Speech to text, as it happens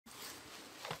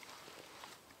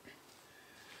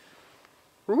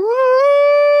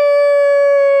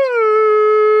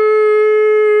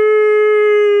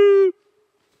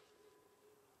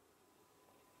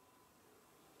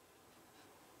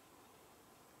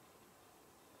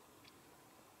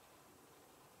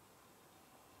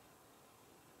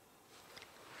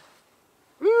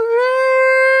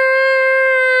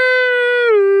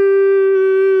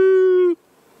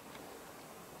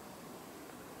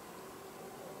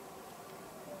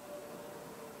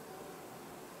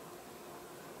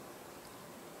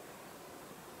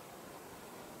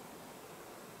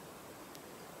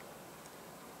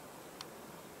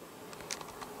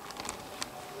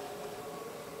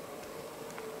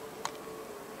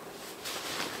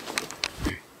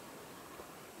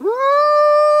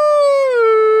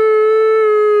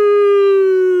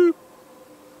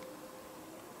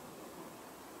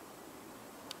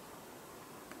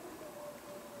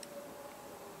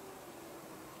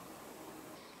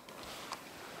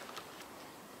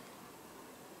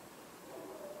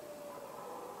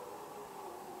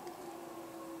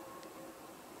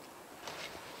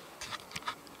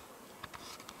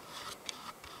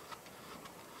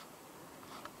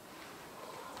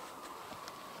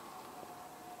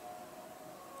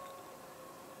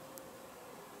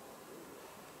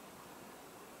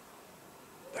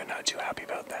They're not too happy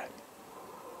about that.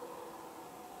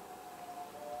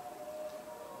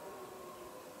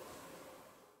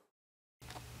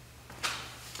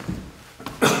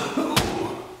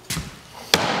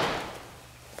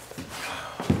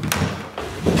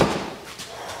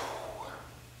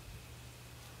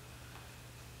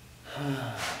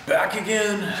 Back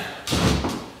again.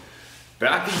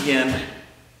 Back again.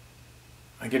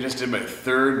 I just did my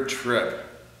third trip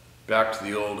back to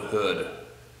the old hood.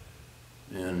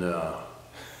 And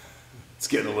it's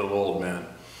getting a little old, man.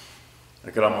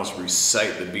 I could almost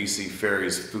recite the BC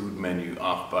Ferries food menu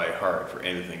off by heart for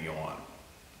anything you want.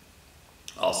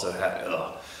 Also had,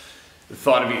 the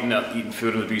thought of eating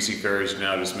food in the BC Ferries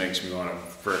now just makes me want to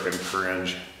frickin'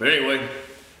 cringe. But anyway,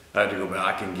 I had to go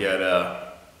back and get,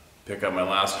 pick up my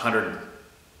last 100,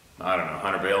 I don't know,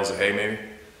 100 bales of hay maybe.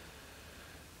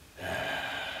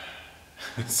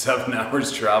 7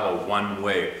 hours travel one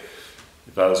way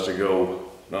if I was to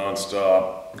go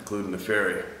non-stop, including the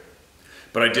ferry.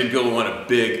 But I did go on a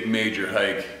big major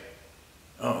hike.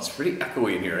 Oh, it's pretty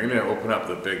echoey in here. I'm gonna open up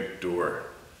the big door.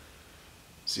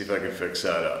 See if I can fix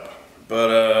that up.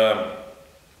 But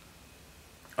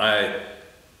what I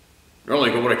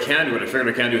figured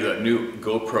I can do with that new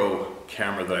GoPro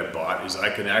camera that I bought is I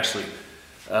can actually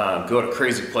go to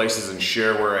crazy places and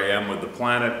share where I am with the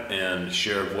planet and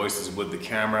share voices with the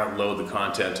camera, load the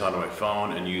content onto my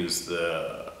phone and use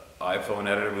the iPhone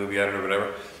editor, movie editor,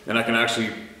 whatever. And I can actually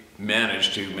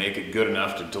manage to make it good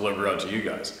enough to deliver out to you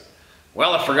guys.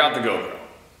 Well, I forgot the GoPro.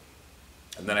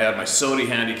 And then I had my Sony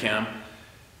Handycam,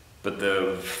 but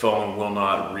the phone will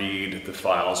not read the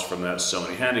files from that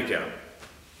Sony Handycam.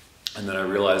 And then I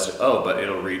realized, oh, but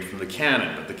it'll read from the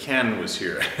Canon, but the Canon was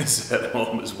here at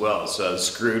home as well. So I was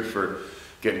screwed for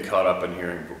getting caught up in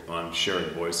sharing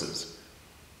voices.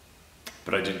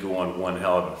 But I did go on one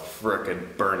hell of a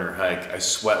frickin' burner hike. I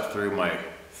sweat through my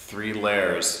 3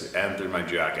 layers and through my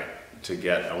jacket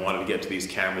I wanted to get to these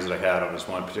cameras that I had on this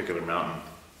one particular mountain.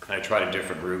 And I tried a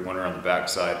different route, went around the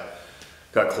backside,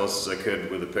 got close as I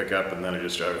could with the pickup, and then I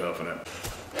just started hoofing it.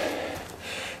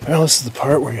 Well, this is the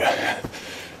part where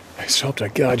I just hope to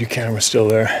God your camera's still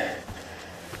there.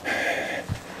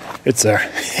 It's there.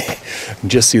 You can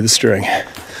just see the string.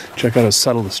 Check out how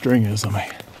subtle the string is on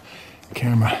my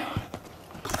camera.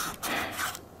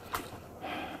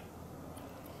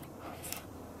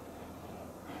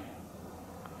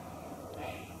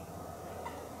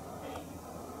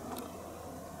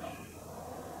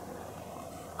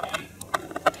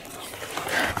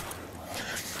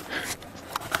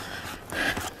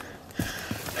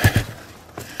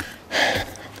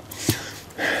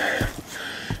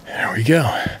 There we go.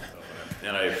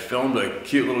 And I filmed a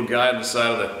cute little guy on the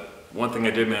side of the one thing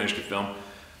I did manage to film.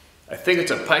 I think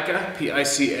it's a pika,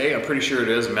 P-I-C-A, I'm pretty sure it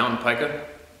is, mountain pika.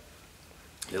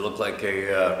 They look like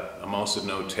a mouse with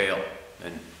no tail.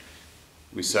 And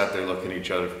we sat there looking at each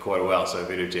other for quite a while, so I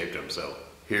videotaped him. So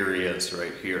here he is,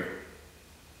 right here.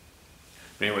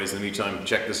 But anyways, in the meantime,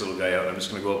 check this little guy out. I'm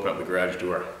just gonna go open up the garage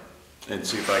door and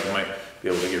see if I might be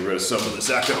able to get rid of some of this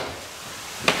echo.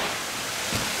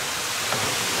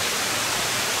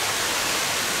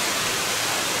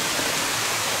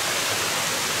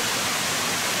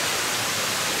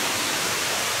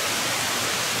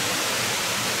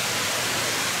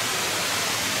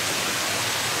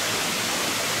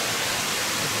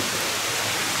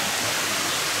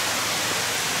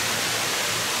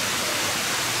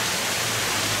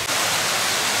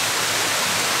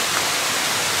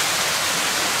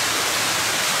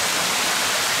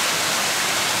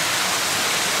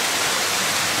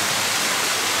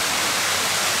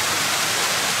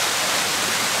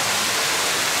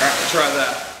 try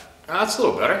that. That's a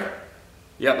little better.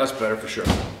 Yeah, that's better for sure.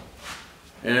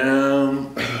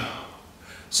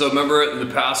 So remember in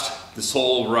the past, this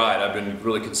whole ride, I've been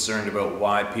really concerned about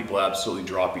why people absolutely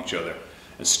drop each other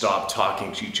and stop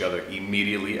talking to each other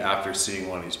immediately after seeing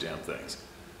one of these damn things.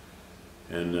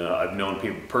 And I've known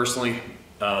people personally,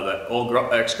 that old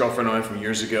ex-girlfriend of mine from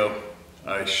years ago,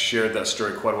 I shared that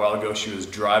story quite a while ago. She was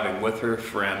driving with her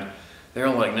friend. They were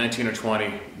like 19 or 20,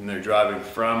 and they're driving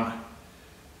from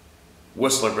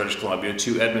Whistler, British Columbia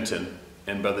to Edmonton.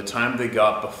 And by the time they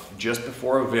got just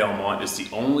before Valemont, it's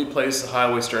the only place the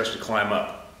highway starts to climb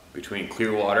up between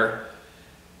Clearwater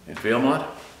and Valemont.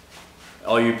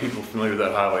 All you people familiar with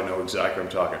that highway know exactly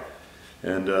what I'm talking.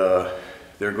 And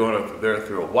they're going up there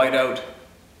through a whiteout,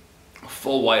 a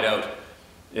full whiteout,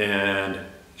 and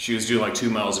she was doing like 2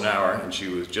 miles an hour, and she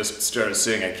was just started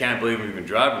saying, "I can't believe we've been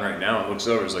driving right now." And looks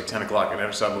over, it's like 10 o'clock, and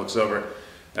every time looks over,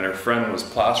 and her friend was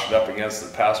plastered up against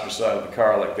the passenger side of the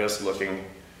car like this, looking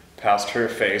past her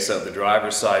face out the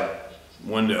driver's side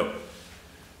window.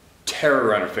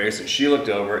 Terror on her face, and she looked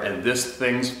over, and this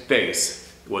thing's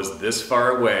face was this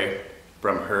far away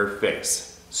from her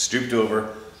face. Stooped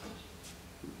over,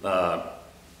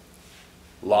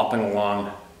 lopping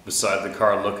along beside the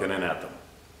car, looking in at them.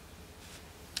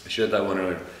 I shared that one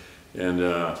earlier.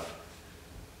 And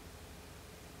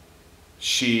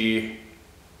she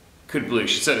couldn't believe.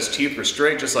 She said his teeth were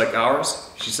straight, just like ours.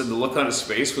 She said the look on his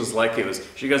face was like it was,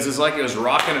 she goes, it's like it was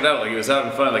rocking it out, like he was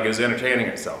having fun, like he was entertaining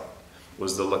himself,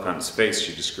 was the look on his face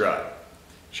she described.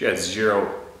 She had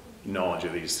zero knowledge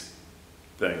of these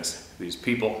things, these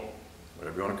people,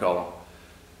 whatever you want to call them,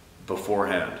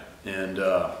 beforehand. And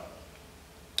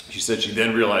she said she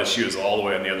then realized she was all the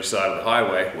way on the other side of the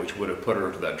highway, which would have put her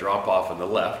to that drop off on the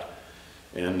left.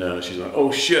 And she's going, oh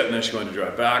shit, and then she's going to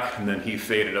drive back, and then he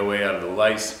faded away out of the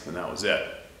lights, and that was it.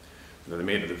 And then they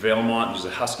made it to Valemont, and there's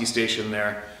a Husky station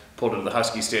there, pulled into the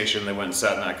Husky station, they went and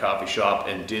sat in that coffee shop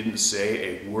and didn't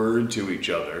say a word to each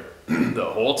other the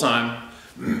whole time.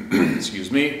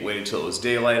 Excuse me, waited till it was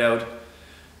daylight out,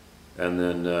 and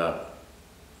then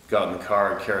got in the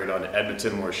car and carried on to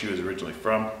Edmonton, where she was originally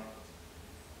from.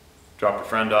 Dropped her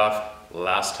friend off.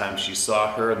 Last time she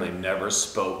saw her, and they never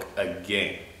spoke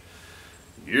again.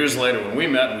 Years later, when we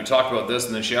met and we talked about this,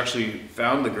 and then she actually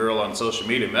found the girl on social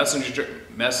media, messaged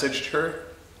her,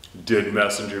 didn't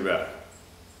message her back.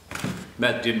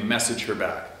 Didn't message her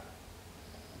back.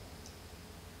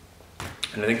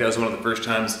 And I think that was one of the first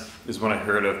times is when I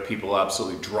heard of people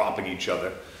absolutely dropping each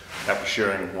other after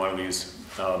sharing one of these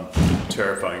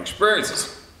terrifying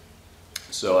experiences.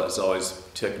 So it's always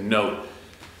took note,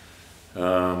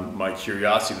 my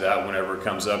curiosity to that whenever it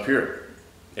comes up here.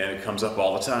 And it comes up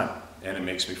all the time. And it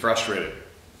makes me frustrated.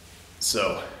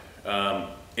 So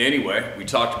anyway, we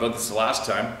talked about this last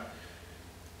time,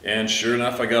 and sure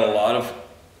enough, I got a lot of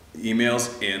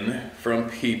emails in from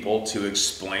people to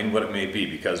explain what it may be,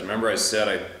 because remember I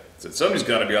said somebody's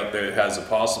got to be out there that has a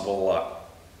possible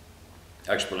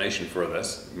explanation for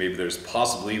this. Maybe there's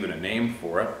possibly even a name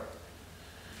for it.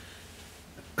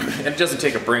 And it doesn't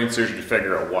take a brain surgeon to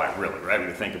figure out why, really, right? When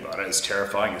you think about it, it's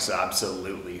terrifying. It's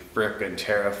absolutely frickin'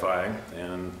 terrifying,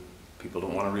 and people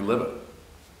don't want to relive it,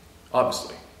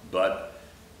 obviously, but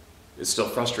it still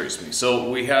frustrates me. So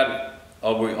we had,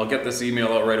 I'll get this email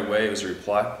out right away as a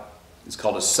reply. It's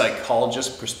called A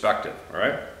Psychologist's Perspective, all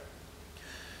right?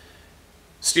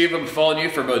 Steve, I've been following you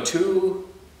for about 2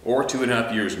 or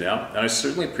 2.5 years now, and I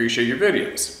certainly appreciate your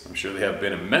videos. I'm sure they have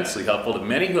been immensely helpful to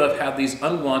many who have had these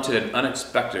unwanted and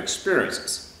unexpected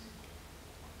experiences.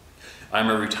 I'm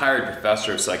a retired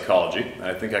professor of psychology, and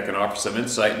I think I can offer some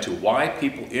insight into why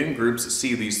people in groups that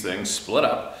see these things split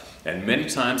up and many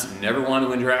times never want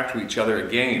to interact with each other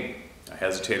again. I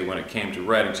hesitated when it came to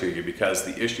writing to you because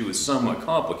the issue is somewhat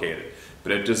complicated,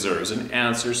 but it deserves an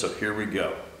answer, so here we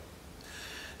go.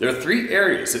 There are 3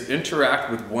 areas that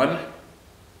interact with one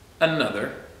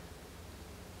another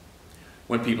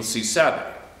when people see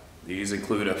Saturday. These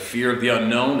include a fear of the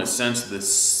unknown, a sense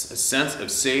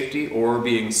of safety or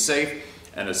being safe,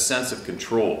 and a sense of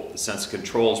control. The sense of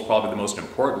control is probably the most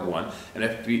important one, and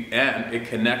it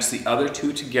connects the other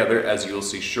 2 together, as you'll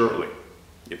see shortly,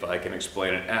 if I can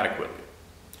explain it adequately.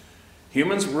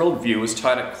 Humans' worldview is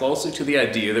tied up closely to the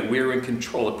idea that we are in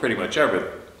control of pretty much everything.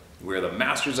 We are the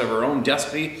masters of our own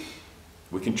destiny.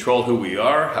 We control who we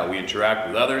are, how we interact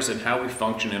with others, and how we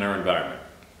function in our environment.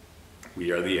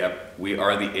 We are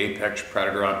the apex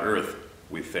predator on Earth,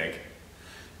 we think,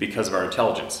 because of our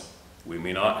intelligence. We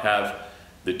may not have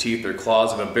the teeth or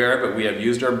claws of a bear, but we have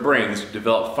used our brains to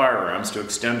develop firearms to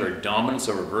extend our dominance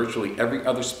over virtually every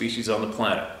other species on the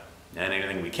planet. And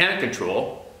anything we can't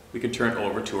control, we can turn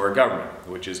over to our government,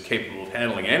 which is capable of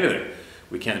handling anything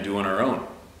we can't do on our own.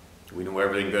 We know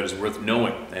everything that is worth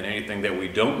knowing, and anything that we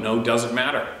don't know doesn't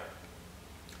matter.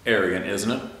 Arrogant,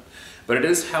 isn't it? But it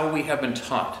is how we have been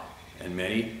taught, and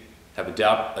many have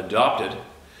adopted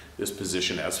this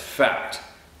position as fact.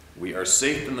 We are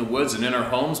safe in the woods and in our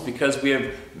homes because we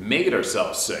have made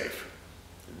ourselves safe.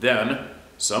 Then,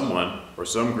 someone or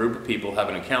some group of people have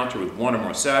an encounter with one or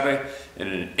more Sabe, and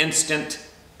in an instant,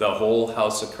 the whole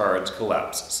house of cards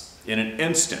collapses. In an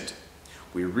instant,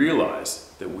 we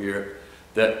realize that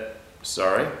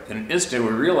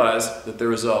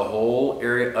there is a whole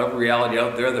area of reality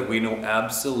out there that we know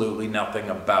absolutely nothing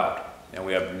about, and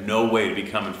we have no way to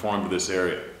become informed of this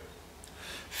area.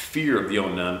 Fear of the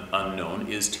unknown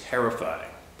is terrifying,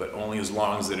 but only as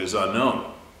long as it is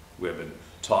unknown. We have been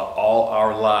taught all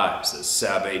our lives that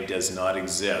Sabe does not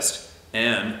exist,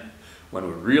 and when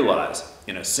we realize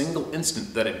in a single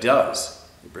instant that it does,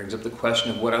 it brings up the question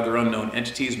of what other unknown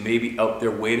entities may be out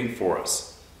there waiting for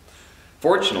us.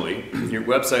 Fortunately, your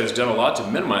website has done a lot to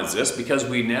minimize this because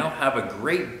we now have a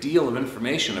great deal of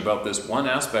information about this one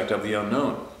aspect of the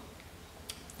unknown.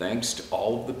 Thanks to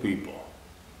all of the people.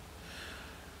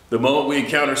 The moment we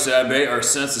encounter Sabe, our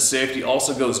sense of safety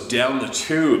also goes down the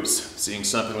tubes. Seeing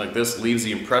something like this leaves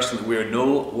the impression that we are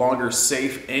no longer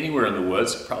safe anywhere in the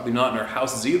woods, probably not in our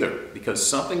houses either, because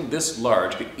something this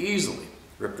large could easily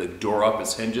rip the door off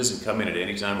its hinges and come in at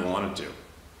any time it wanted to.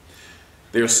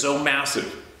 They are so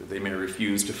massive that they may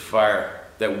refuse to fire,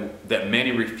 that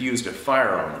many refuse to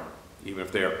fire on them, even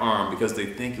if they are armed, because they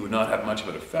think it would not have much of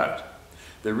an effect.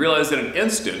 They realize in an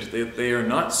instant that they are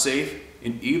not safe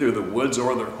in either the woods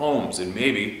or their homes, and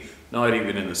maybe not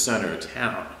even in the center of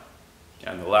town.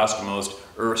 And the last and most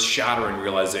earth-shattering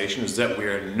realization is that we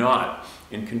are not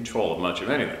in control of much of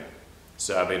anything.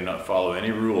 Sabe do not follow any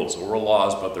rules or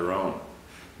laws but their own.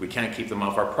 We can't keep them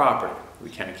off our property. We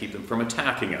can't keep them from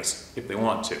attacking us if they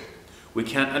want to. We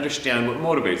can't understand what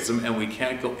motivates them, and we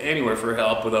can't go anywhere for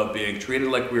help without being treated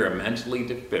like we are mentally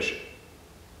deficient.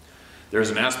 There's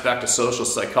an aspect of social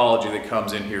psychology that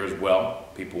comes in here as well.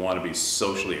 People want to be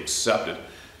socially accepted.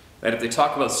 And if they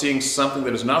talk about seeing something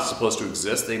that is not supposed to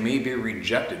exist, they may be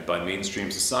rejected by mainstream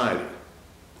society.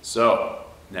 So,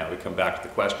 now we come back to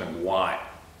the question of why.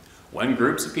 When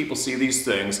groups of people see these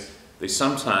things, they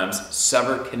sometimes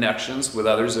sever connections with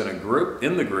others in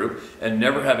the group, and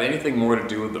never have anything more to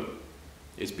do with them.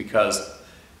 It's because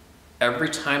every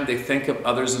time they think of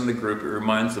others in the group, it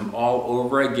reminds them all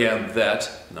over again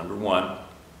that, number one,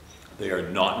 they are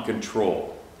not in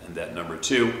control, and that number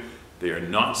two, they are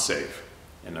not safe,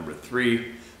 and number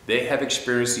three, they have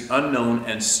experienced the unknown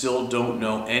and still don't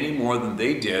know any more than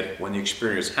they did when the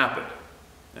experience happened.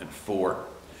 And four,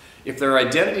 if their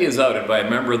identity is outed by a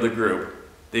member of the group,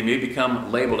 they may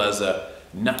become labeled as a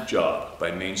nut job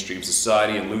by mainstream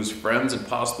society and lose friends and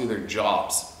possibly their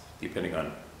jobs, depending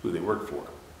on who they work for.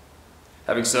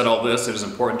 Having said all this, it is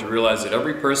important to realize that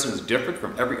every person is different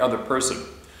from every other person.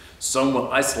 Some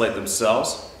will isolate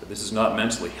themselves, but this is not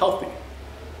mentally healthy.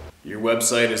 Your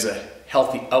website is a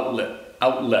healthy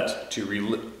outlet to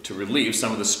relieve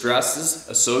some of the stresses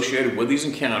associated with these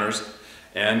encounters,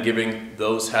 and giving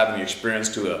those having the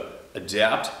experience to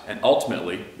adapt, and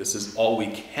ultimately, this is all we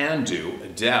can do,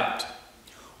 adapt.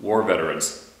 War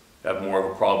veterans have more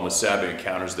of a problem with Sabe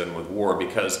encounters than with war,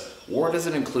 because war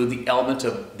doesn't include the element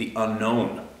of the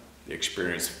unknown. They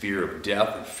experience fear of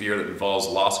death and fear that involves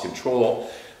lost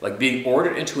control, like being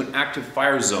ordered into an active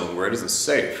fire zone where it isn't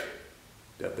safe.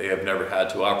 That they have never had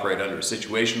to operate under a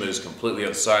situation that is completely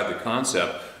outside the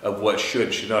concept of what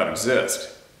should not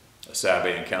exist. A Sabe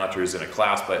encounter is in a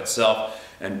class by itself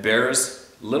and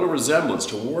bears little resemblance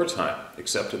to wartime,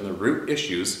 except in the root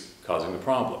issues causing the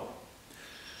problem.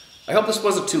 I hope this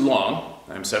wasn't too long.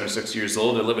 I'm 76 years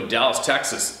old. I live in Dallas,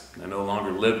 Texas. I no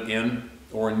longer live in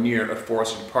or near a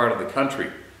forested part of the country,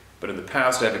 but in the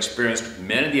past I've experienced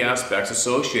many of the aspects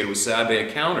associated with Sabe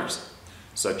encounters,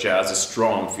 such as a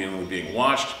strong feeling of being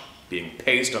watched, being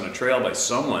paced on a trail by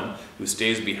someone who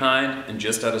stays behind and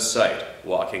just out of sight,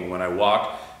 walking when I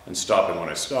walked and stopping when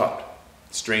I stopped.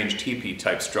 Strange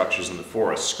teepee-type structures in the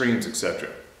forest, screams, etc.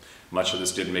 Much of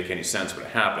this didn't make any sense when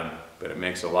it happened, but it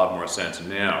makes a lot more sense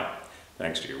now,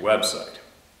 thanks to your website.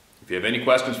 If you have any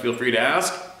questions, feel free to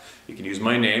ask. You can use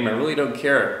my name. I really don't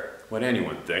care what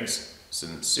anyone thinks.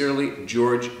 Sincerely,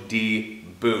 George D.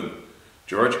 Boone.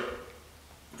 George,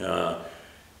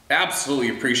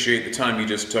 absolutely appreciate the time you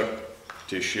just took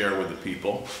to share with the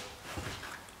people,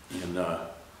 and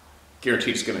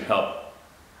guarantee it's going to help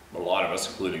a lot of us,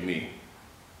 including me.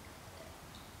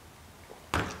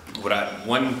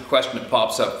 One question that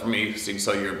pops up for me, seeing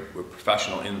so you're a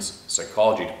professional in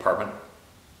psychology department,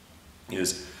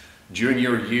 is during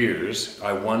your years,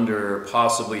 I wonder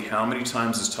possibly how many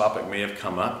times this topic may have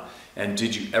come up, and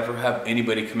did you ever have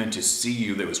anybody come in to see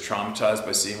you that was traumatized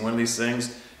by seeing one of these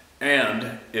things?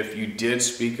 And if you did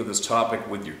speak of this topic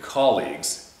with your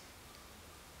colleagues,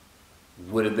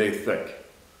 what did they think?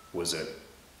 Was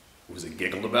it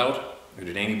giggled about? Or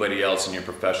did anybody else in your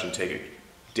profession take it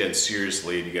dead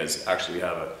seriously and you guys actually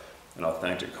have an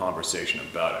authentic conversation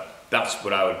about it? That's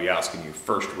what I would be asking you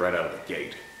first right out of the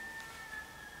gate.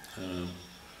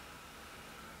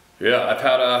 Yeah, I've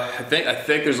had I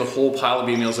think there's a whole pile of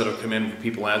emails that have come in from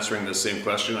people answering the same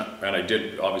question,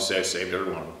 and obviously I saved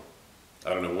every one of them. I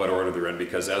don't know what order they're in,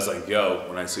 because as I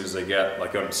go, as soon as I get,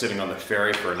 like I'm sitting on the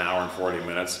ferry for an hour and 40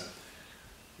 minutes,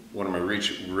 one of my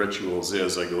rituals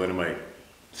is I go into my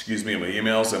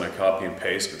emails and I copy and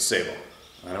paste and save them.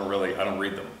 I don't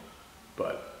read them,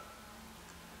 but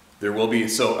there will be,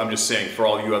 so I'm just saying for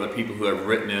all you other people who have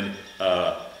written in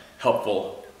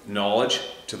helpful knowledge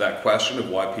to that question of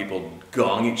why people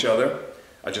gong each other,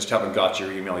 I just haven't got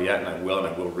your email yet, and I will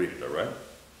read it, all right?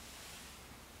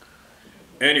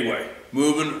 Anyway,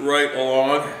 moving right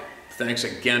along, thanks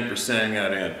again for sending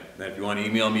that in. And if you want to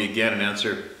email me again and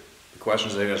answer the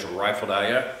questions I just rifled at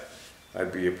you,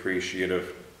 I'd be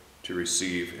appreciative to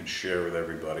receive and share with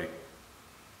everybody.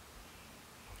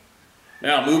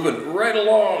 Now, moving right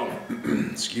along,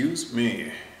 excuse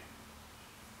me.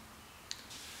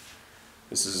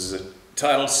 This is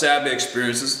titled Saturday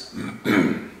Experiences.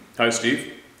 Hi,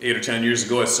 Steve. 8 or 10 years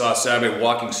ago, I saw a Saturday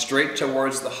walking straight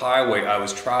towards the highway I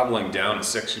was traveling down at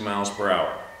 60 miles per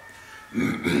hour.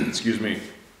 Excuse me.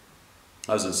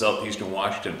 I was in southeastern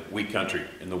Washington, wheat country,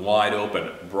 in the wide open,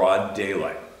 broad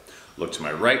daylight. Looked to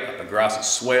my right, up a grassy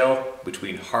swale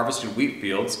between harvested wheat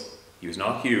fields. He was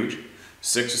not huge,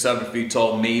 6 or 7 feet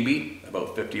tall, maybe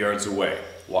about 50 yards away.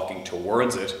 Walking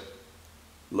towards it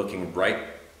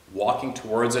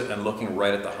and looking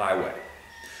right at the highway.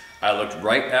 I looked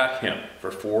right at him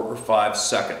for 4 or 5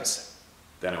 seconds.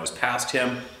 Then I was past him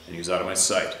and he was out of my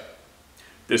sight.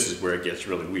 This is where it gets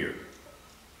really weird.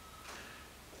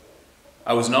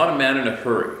 I was not a man in a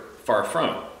hurry, far from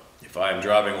it. If I am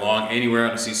driving along anywhere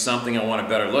and I see something I want a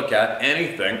better look at,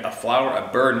 anything, a flower, a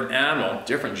bird, an animal,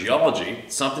 different geology,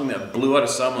 something that blew out of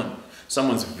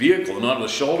someone's vehicle and onto the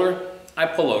shoulder, I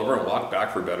pull over and walk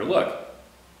back for a better look.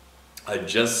 I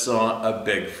just saw a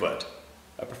Bigfoot.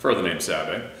 I prefer the name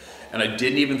Saturday. And I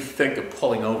didn't even think of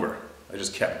pulling over. I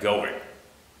just kept going.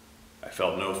 I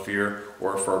felt no fear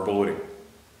or foreboding.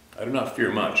 I do not fear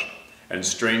much. And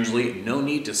strangely, no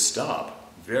need to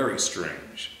stop. Very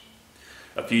strange.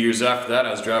 A few years after that,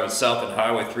 I was driving south on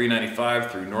Highway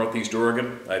 395 through northeast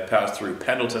Oregon. I had passed through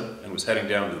Pendleton and was heading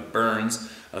down to the Burns.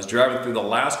 I was driving through the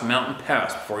last mountain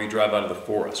pass before you drive out of the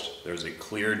forest. There's a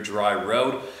clear, dry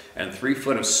road and 3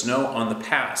 foot of snow on the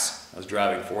pass. I was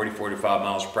driving 40-45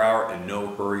 miles per hour in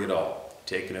no hurry at all,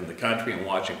 taking in the country and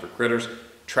watching for critters,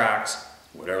 tracks,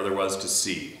 whatever there was to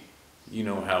see. You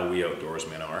know how we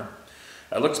outdoorsmen are.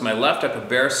 I looked to my left up a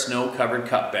bare snow-covered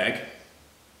cut bank,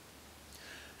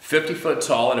 50 foot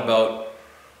tall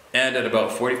and at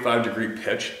about 45-degree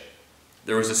pitch.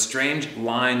 There was a strange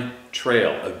line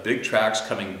trail of big tracks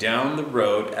coming down the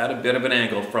road at a bit of an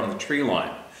angle from the tree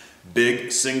line.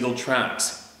 Big single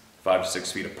tracks, 5 to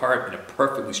 6 feet apart in a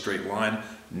perfectly straight line,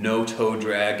 no toe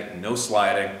drag, no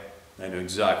sliding. I knew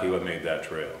exactly what made that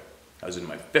trail. I was in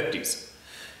my 50s.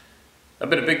 I've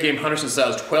been a big game hunter since I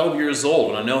was 12 years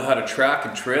old, and I know how to track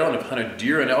and trail and have hunted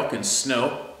deer and elk in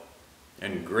snow,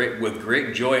 and with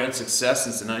great joy and success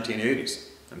since the 1980s.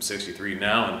 I'm 63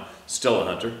 now and still a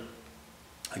hunter.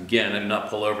 Again, I did not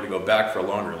pull over to go back for a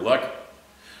longer look.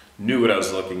 Knew what I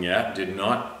was looking at, did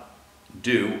not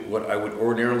do what I would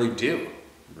ordinarily do.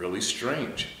 Really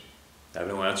strange. I have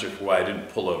no answer for why I didn't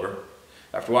pull over.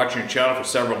 After watching your channel for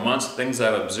several months, things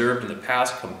I've observed in the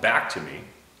past come back to me,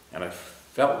 and I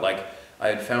felt like I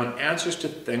had found answers to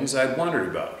things I'd wondered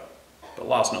about, but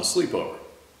lost no sleep over.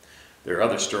 There are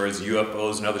other stories of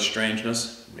UFOs and other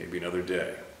strangeness, maybe another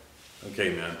day.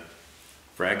 Okay, man.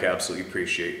 Frank, absolutely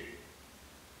appreciate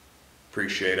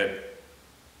it.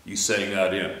 You sending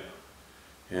that in.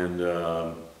 And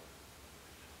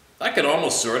I can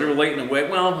almost sort of relate in a way.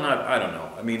 Well, I don't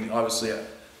know. I mean, obviously,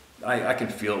 I can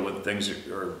feel when things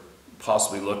are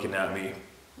possibly looking at me.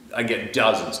 I get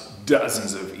dozens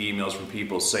of emails from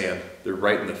people saying they're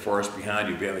right in the forest behind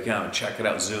you, behind the camera. Check it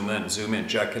out, zoom in,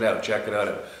 check it out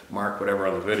at mark whatever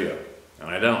on the video. And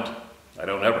I don't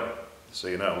ever. So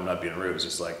you know, I'm not being rude. It's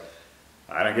just like,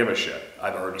 I don't give a shit.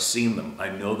 I've already seen them. I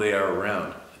know they are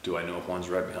around. Do I know if one's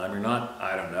right behind me or not?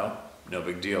 I don't know. No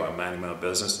big deal. I'm minding my own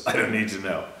business. I don't need to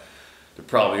know. There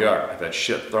probably are. I've had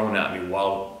shit thrown at me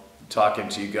while talking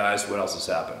to you guys. What else has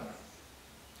happened?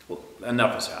 Well,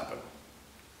 enough has happened.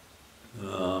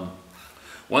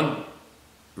 One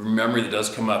memory that does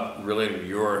come up related to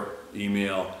your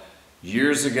email,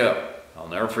 years ago, I'll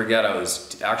never forget, I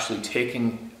was actually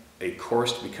taking a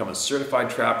course to become a certified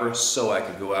trapper so I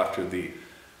could go after the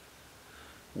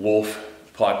wolf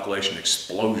population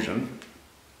explosion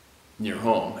near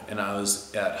home. And I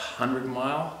was at 100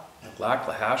 Mile, Lac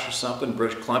La Hache or something,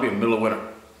 British Columbia, middle of winter.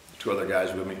 2 other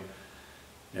guys with me.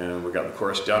 And we got the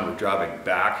course done. We're driving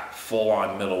back, full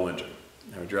on middle winter.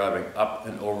 And we're driving up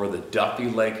and over the Duffy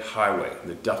Lake Highway.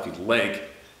 The Duffy Lake,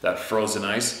 that frozen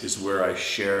ice, is where I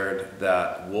shared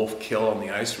that wolf kill on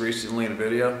the ice recently in a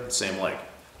video. The same lake.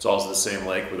 It's also the same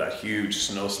lake where that huge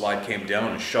snow slide came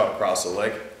down and shot across the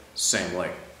lake. Same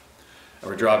lake. And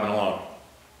we're driving along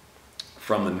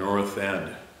from the north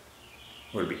end.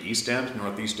 Would it be east end?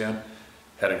 Northeast end?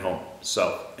 Heading home,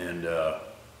 south. And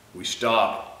we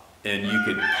stopped, and you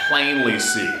could plainly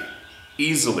see,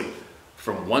 easily,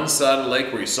 from one side of the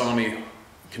lake where you saw me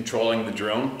controlling the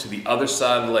drone to the other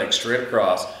side of the lake, straight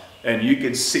across, and you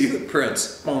could see the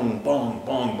prints, boom, boom,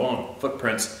 boom, boom,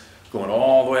 footprints going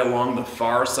all the way along the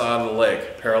far side of the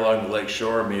lake, paralleling the lake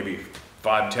shore, maybe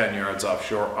 5-10 yards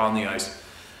offshore on the ice.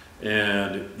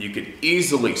 And you could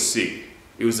easily see,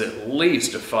 it was at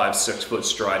least a 5-6 foot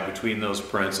stride between those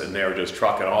prints, and they were just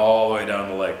trucking all the way down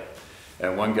the lake.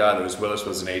 And one guy that was with us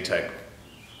was an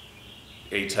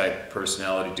A-type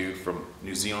personality dude from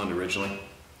New Zealand originally.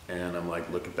 And I'm like,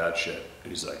 look at that shit.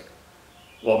 And he's like,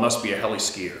 well, it must be a heli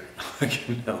skier.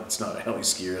 No, it's not a heli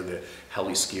skier. The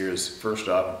heli skiers, first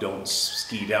off, don't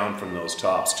ski down from those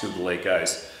tops to the lake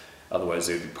ice. Otherwise,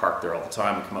 they'd be parked there all the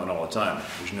time and come out all the time.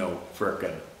 There's no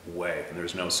frickin' way. And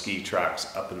there's no ski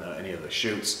tracks up in any of the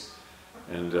chutes.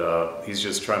 And he's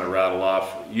just trying to rattle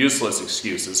off useless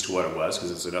excuses to what it was,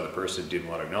 because it's another person who didn't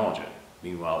want to acknowledge it.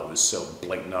 Meanwhile, it was so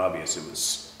blatant obvious, it was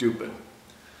stupid.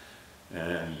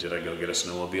 And did I go get a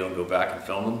snowmobile and go back and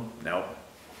film them? No.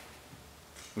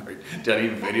 Did I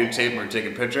even videotape or take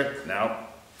a picture? No.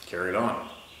 Carried on.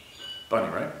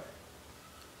 Funny, right?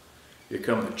 Here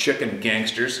come the chicken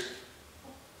gangsters.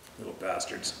 Little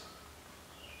bastards.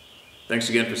 Thanks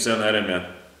again for sending that in,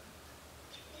 man.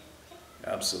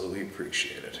 Absolutely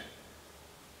appreciate it.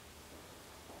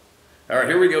 All right,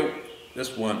 here we go.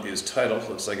 This one is titled,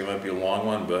 looks like it might be a long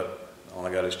one, but all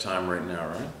I got is time right now,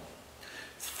 right?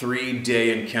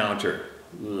 3-day encounter.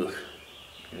 Ugh.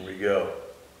 Here we go.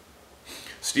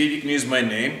 Steve, you can use my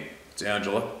name. It's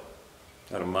Angela.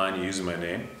 I don't mind you using my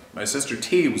name. My sister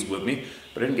T was with me,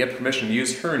 but I didn't get permission to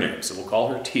use her name, so we'll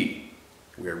call her T.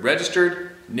 We are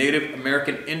registered Native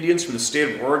American Indians from the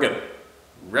state of Oregon.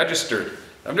 Registered.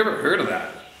 I've never heard of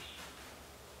that.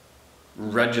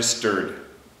 Registered.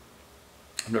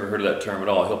 I've never heard of that term at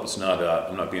all. I hope it's not,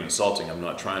 I'm not being insulting. I'm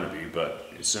not trying to be, but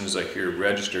as soon as I hear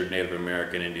registered Native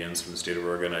American Indians from the state of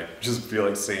Oregon, I just feel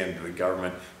like saying to the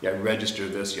government, yeah, register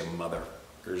this, you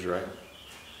motherfuckers, right?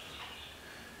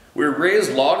 We were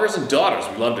raised loggers and daughters.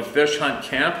 We loved to fish, hunt,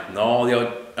 camp, and all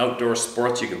the outdoor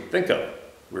sports you can think of.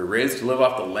 We were raised to live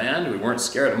off the land. We weren't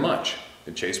scared of much.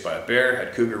 Been chased by a bear,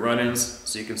 had cougar run-ins,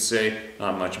 so you can say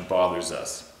not much bothers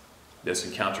us. This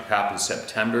encounter happened in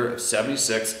September of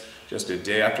 '76, just a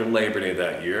day after Labor Day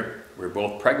that year. We were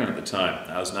both pregnant at the time.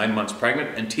 I was 9 months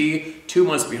pregnant and T 2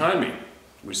 months behind me.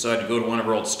 We decided to go to one of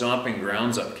our old stomping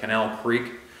grounds up Canal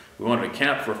Creek. We wanted to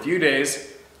camp for a few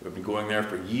days. We've been going there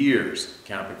for years,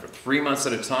 camping for 3 months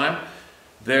at a time,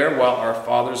 there while our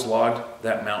fathers logged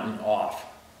that mountain off.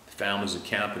 The families would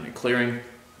camp in a clearing,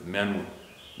 the men were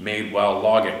made while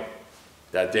logging.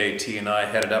 That day, T and I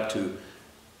headed up to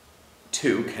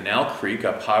Canal Creek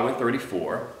up Highway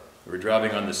 34. We were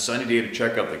driving on this sunny day to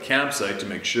check out the campsite to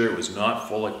make sure it was not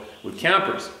full with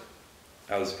campers.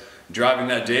 I was driving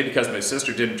that day because my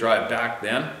sister didn't drive back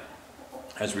then.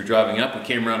 As we were driving up, we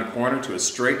came around a corner to a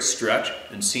straight stretch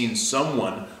and seen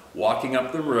someone walking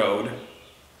up the road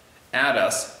at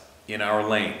us in our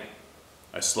lane.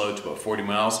 I slowed to about 40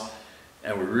 miles,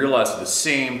 and we realized at the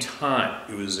same time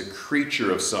it was a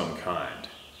creature of some kind.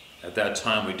 At that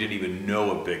time, we didn't even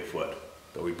know a Bigfoot,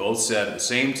 but we both said at the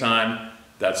same time,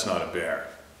 that's not a bear.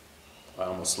 I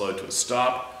almost slowed to a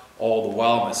stop. All the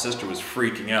while, my sister was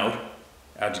freaking out.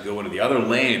 I had to go into the other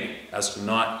lane as to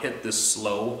not hit this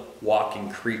slow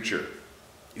walking creature.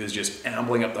 It was just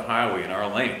ambling up the highway in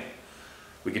our lane.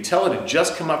 We could tell it had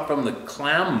just come up from the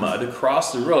clam mud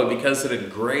across the road because it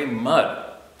had gray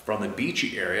mud from the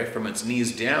beachy area from its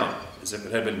knees down, as if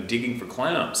it had been digging for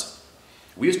clams.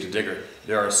 We used to dig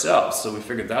there ourselves, so we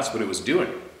figured that's what it was doing.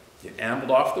 It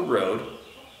ambled off the road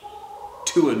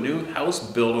to a new house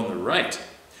built on the right.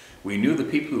 We knew the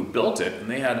people who built it,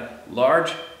 and they had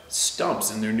large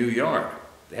stumps in their new yard.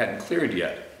 They hadn't cleared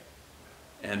yet.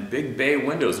 And big bay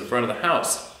windows in front of the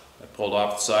house. I pulled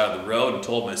off the side of the road and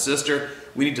told my sister,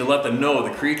 we need to let them know of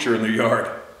the creature in their yard.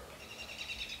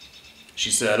 She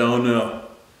said, oh no.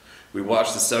 We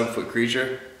watched the 7-foot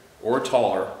creature, or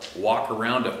taller, walk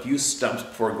around a few stumps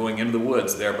before going into the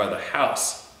woods there by the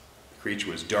house. The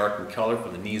creature was dark in color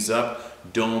from the knees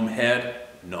up, dome head,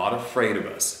 not afraid of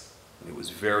us. It was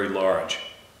very large.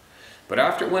 But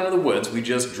after it went into the woods, we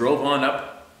just drove on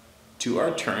up to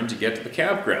our turn to get to the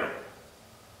campground.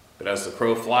 But as the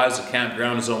crow flies, the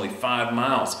campground is only 5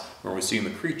 miles from where we seen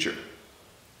the creature.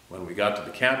 When we got to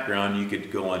the campground, you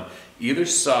could go on either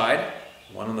side,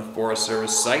 one on the Forest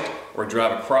Service site, or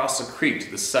drive across the creek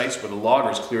to the sites where the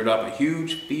loggers cleared up a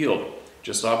huge field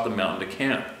just off the mountain to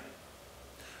camp.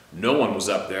 No one was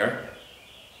up there.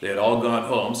 They had all gone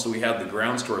home, so we had the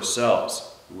grounds to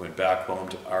ourselves. We went back home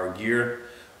to our gear.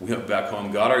 We went back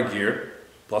home, got our gear,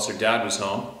 plus our dad was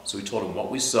home, so we told him what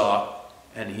we saw,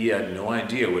 and he had no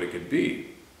idea what it could be.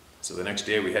 So the next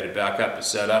day we headed back up to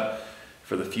set up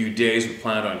for the few days we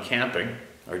planned on camping.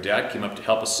 Our dad came up to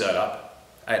help us set up.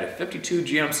 I had a 52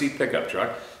 GMC pickup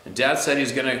truck, and Dad said he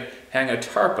was going to hang a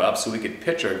tarp up so we could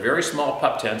pitch our very small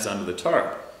pup tents under the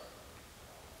tarp.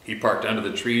 He parked under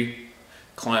the tree,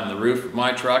 climbed the roof of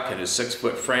my truck, and his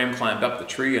 6-foot frame climbed up the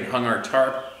tree and hung our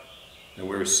tarp, and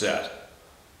we were set.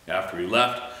 After we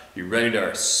left, he readied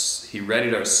our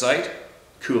site,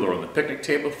 cooler on the picnic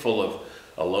table full of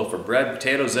a loaf of bread,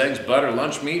 potatoes, eggs, butter,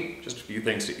 lunch meat, just a few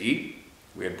things to eat.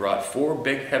 We had brought 4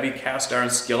 big heavy cast iron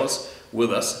skillets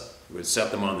with us. We would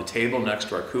set them on the table next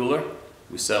to our cooler.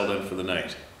 We settled in for the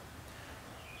night.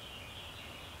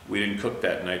 We didn't cook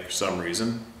that night for some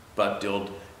reason, but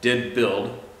did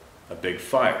build a big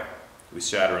fire. We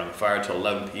sat around the fire till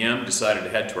 11 p.m., decided to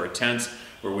head to our tents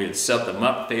where we had set them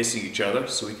up facing each other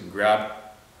so we could gab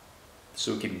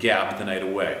the night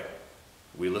away.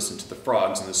 We listened to the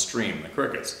frogs in the stream and the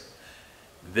crickets.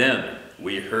 Then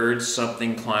we heard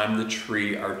something climb the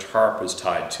tree our tarp was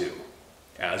tied to.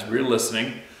 As we were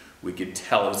listening, we could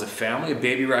tell it was a family of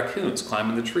baby raccoons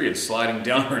climbing the tree and sliding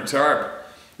down our tarp.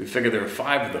 We figured there were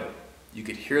 5 of them. You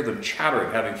could hear them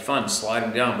chattering, having fun,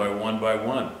 sliding down by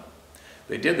one.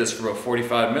 They did this for about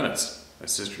 45 minutes. My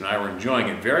sister and I were enjoying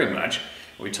it very much.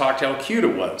 We talked how cute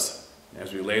it was.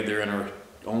 As we lay there in our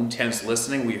own tents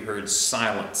listening, we heard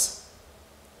silence.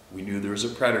 We knew there was a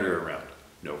predator around.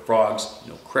 No frogs,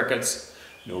 no crickets,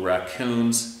 no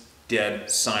raccoons, dead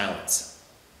silence.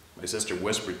 My sister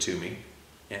whispered to me,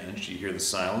 and she'd hear the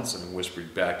silence and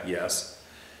whispered back, yes.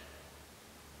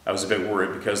 I was a bit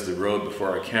worried because the road before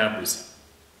our camp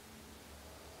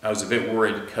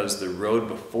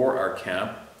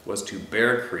was to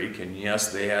Bear Creek, and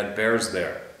yes, they had bears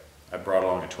there. I brought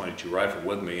along a .22 rifle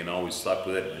with me and always slept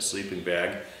with it in my sleeping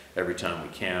bag every time we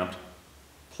camped.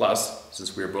 Plus,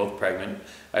 since we were both pregnant,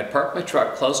 I'd parked my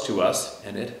truck close to us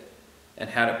and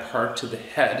had it parked to the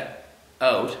head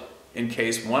out in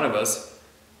case one of us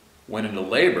went into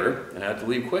labor and had to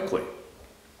leave quickly.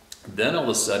 Then all of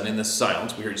a sudden in the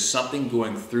silence we heard something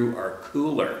going through our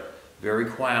cooler very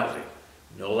quietly.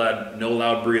 No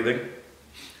loud breathing,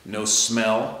 no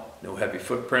smell, no heavy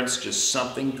footprints, just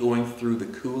something going through the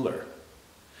cooler.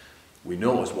 We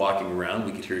know it was walking around.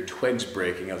 We could hear twigs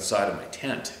breaking outside of my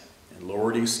tent. And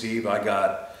Lordy, Steve, I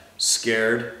got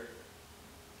scared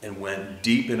and went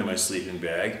deep into my sleeping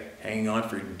bag, hanging on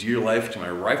for dear life to my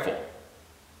rifle.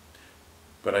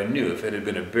 But I knew if it had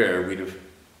been a bear, we'd have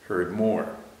heard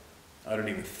more. I don't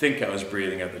even think I was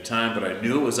breathing at the time, but I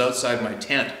knew it was outside my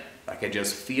tent. I could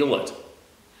just feel it.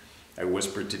 I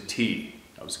whispered to T.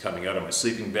 I was coming out of my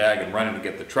sleeping bag and running to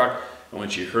get the truck, and when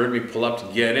she heard me pull up to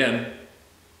get in,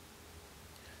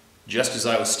 just as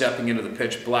I was stepping into the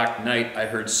pitch black night, I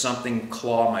heard something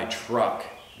claw my truck,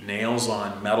 nails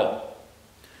on metal.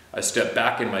 I stepped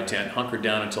back in my tent, hunkered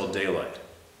down until daylight.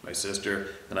 My sister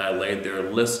and I laid there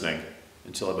listening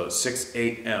until about 6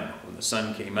 a.m. when the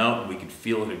sun came out and we could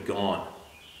feel it had gone.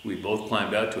 We both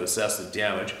climbed out to assess the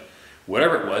damage.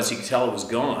 Whatever it was, you could tell it was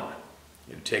gone.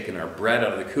 It had taken our bread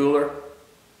out of the cooler,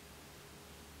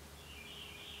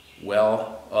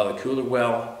 all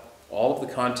of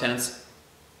the contents,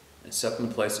 and set them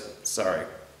in place. Sorry.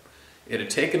 It had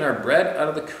taken our bread out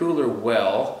of the cooler and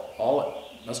all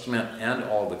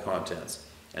the contents,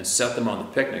 and set them on the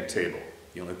picnic table.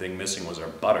 The only thing missing was our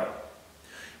butter.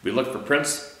 We looked for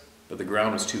prints, but the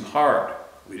ground was too hard.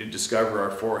 We did discover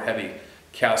our 4 heavy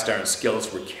cast iron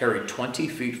skillets were carried 20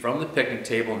 feet from the picnic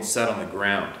table and set on the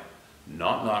ground.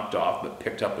 Not knocked off, but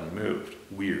picked up and moved.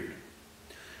 Weird.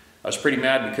 I was pretty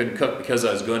mad we couldn't cook because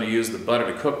I was going to use the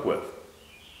butter to cook with.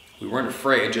 We weren't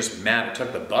afraid, just mad it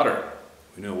took the butter.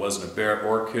 We knew it wasn't a bear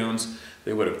or coons.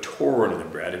 They would have tore into the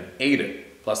bread and ate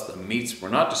it. Plus the meats were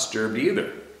not disturbed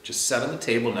either, just sat on the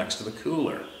table next to the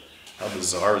cooler. How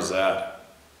bizarre is that?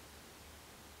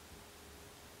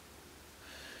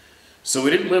 So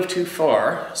we didn't live too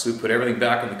far, so we put everything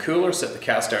back in the cooler, set the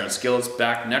cast iron skillets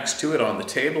back next to it on the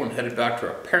table, and headed back to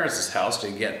our parents' house to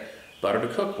get butter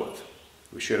to cook with.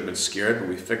 We should have been scared, but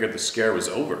we figured the scare was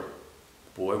over.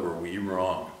 Boy, were we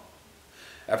wrong.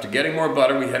 After getting more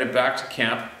butter, we headed back to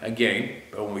camp again,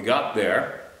 but when we got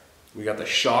there, we got the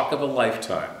shock of a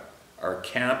lifetime. Our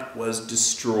camp was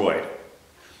destroyed.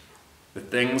 The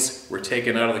things were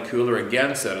taken out of the cooler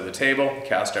again, set on the table,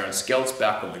 cast iron skillets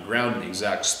back on the ground in the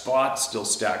exact spot, still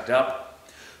stacked up.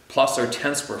 Plus our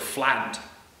tents were flattened,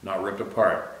 not ripped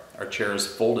apart. Our chairs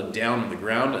folded down on the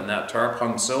ground, and that tarp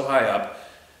hung so high up,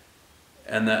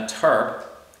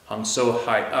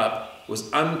 was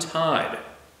untied.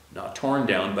 Not torn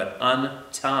down, but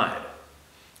untied.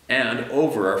 And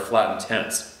over our flattened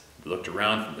tents. We looked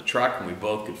around from the truck and we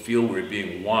both could feel we were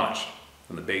being watched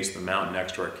from the base of the mountain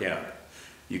next to our camp.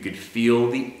 You could feel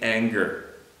the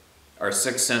anger. Our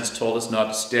sixth sense told us not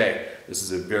to stay. This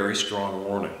is a very strong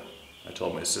warning. I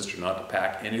told my sister not to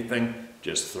pack anything,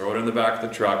 just throw it in the back of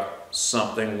the truck.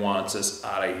 Something wants us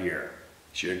out of here.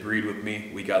 She agreed with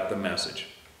me. We got the message.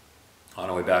 On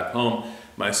our way back home,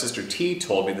 my sister T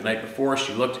told me the night before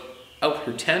she looked out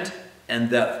her tent, and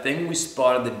that thing we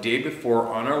spotted the day before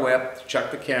on our way up to check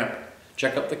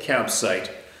up the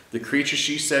campsite, the creature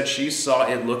she said she saw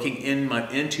it looking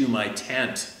into my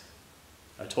tent.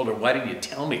 I told her, why didn't you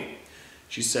tell me?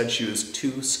 She said she was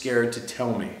too scared to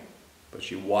tell me, but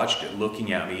she watched it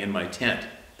looking at me in my tent.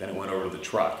 Then it went over to the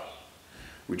truck.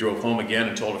 We drove home again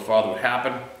and told her father what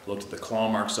happened, looked at the claw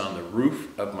marks on the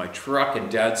roof of my truck,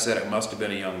 and Dad said it must have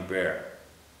been a young bear.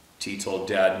 T told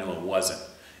Dad no, it wasn't.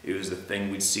 It was the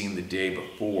thing we'd seen the day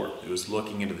before. It was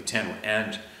looking into the tent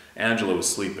where Angela was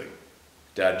sleeping.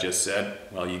 Dad just said,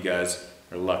 well, you guys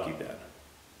are lucky, Dad.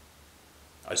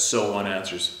 I so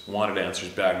wanted answers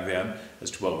back then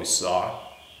as to what we saw.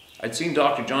 I'd seen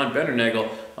Dr. John Bendernagel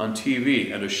on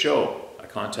TV and a show. I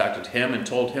contacted him and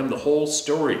told him the whole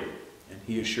story, and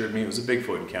he assured me it was a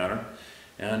Bigfoot encounter.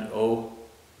 And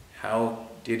how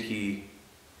did he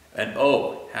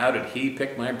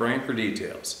pick my brain for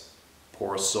details?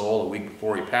 Poor soul, a week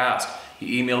before he passed,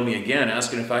 he emailed me again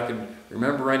asking if I could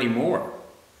remember any more.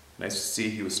 Nice to see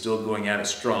he was still going at it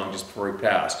strong just before he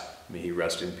passed. May he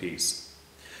rest in peace.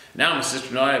 Now my sister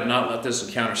and I have not let this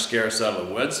encounter scare us out of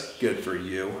the woods. Good for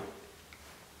you.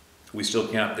 We still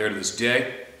camp there to this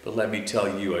day, but let me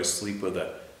tell you, I sleep with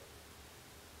a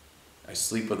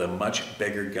much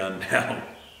bigger gun now.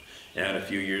 And a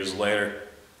few years later,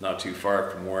 not too far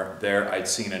from there, I'd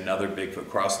seen another Bigfoot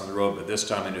crossing the road, but this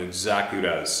time I knew exactly what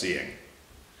I was seeing.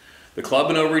 The club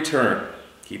and no return.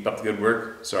 Keep up the good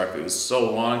work. Sorry if it was so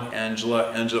long,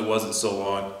 Angela. Angela wasn't so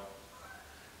long.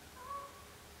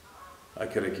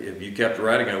 If you kept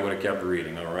writing, I would have kept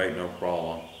reading. All right, no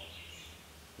problem.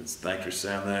 Thanks for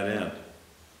sending that in.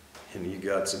 And you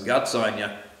got some guts on you.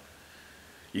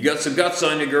 You got some guts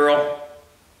on you, girl.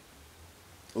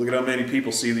 Look at how many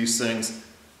people see these things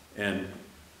and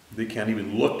they can't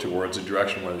even look towards the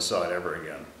direction where they saw it ever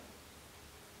again.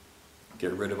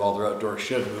 Get rid of all their outdoor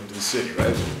shit and move to the city,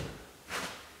 right?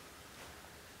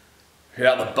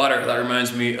 Yeah, the butter, that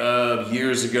reminds me of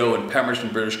years ago in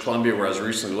Pemberton, British Columbia, where I was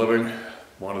recently living.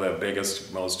 One of the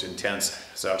biggest, most intense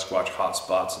Sasquatch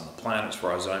hotspots on the planet as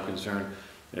far as I'm concerned.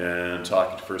 And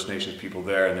talking to First Nations people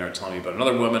there, and they were telling me about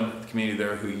another woman in the community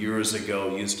there who years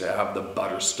ago used to have the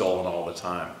butter stolen all the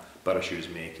time. Butter she was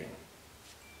making.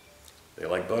 They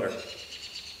like butter.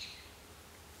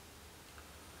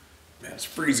 Man, it's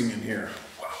freezing in here.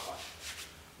 Wow.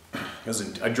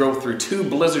 I drove through 2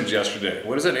 blizzards yesterday.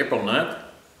 What is it, April 9th?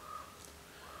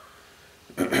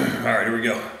 All right, here we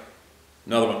go.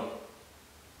 Another one.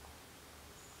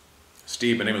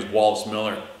 Steve, my name is Wallace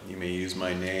Miller. You may use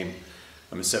my name.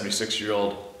 I'm a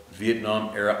 76-year-old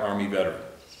Vietnam-era Army veteran.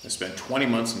 I spent 20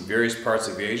 months in various parts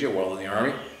of Asia while in the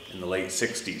Army in the late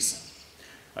 60s.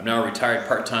 I'm now a retired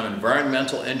part-time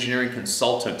environmental engineering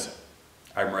consultant.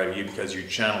 I'm writing you because your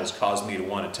channel has caused me to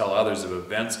want to tell others of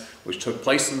events which took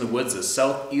place in the woods of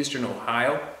southeastern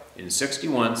Ohio in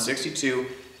 61, 62,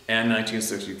 and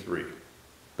 1963.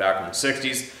 Back in the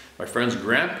 60s, my friend's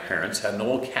grandparents had an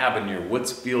old cabin near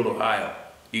Woodsfield, Ohio.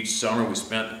 Each summer we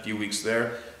spent a few weeks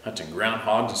there hunting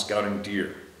groundhogs and scouting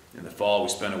deer. In the fall we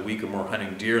spent a week or more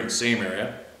hunting deer in the same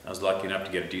area. I was lucky enough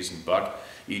to get a decent buck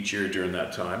each year during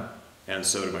that time, and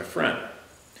so did my friend.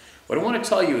 What I want to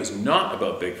tell you is not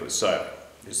about Bigfoot sighting.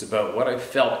 It's about what I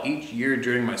felt each year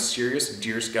during my serious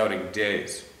deer scouting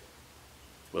days.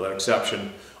 without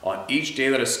exception, on each day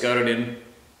that I scouted in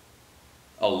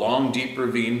a long, deep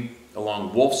ravine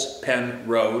along Wolf's Pen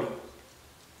Road,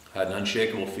 I had an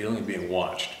unshakable feeling of being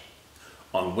watched.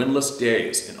 On windless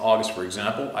days, in August for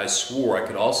example, I swore I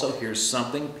could also hear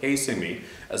something pacing me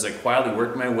as I quietly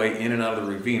worked my way in and out of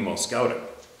the ravine while scouting.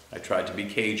 I tried to be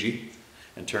cagey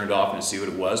and turned off to see what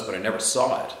it was, but I never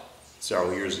saw it.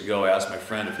 Several years ago, I asked my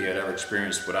friend if he had ever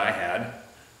experienced what I had,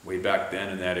 way back then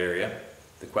in that area.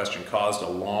 The question caused a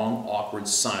long, awkward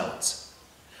silence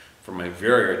from my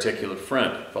very articulate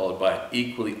friend, followed by an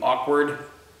equally awkward,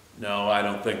 "No, I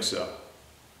don't think so."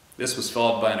 This was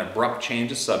followed by an abrupt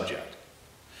change of subject.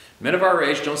 Men of our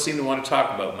age don't seem to want to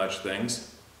talk about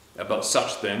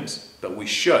such things, but we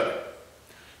should.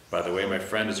 By the way, my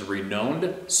friend is a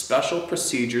renowned special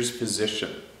procedures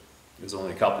physician. It was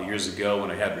only a couple of years ago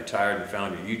when I had retired and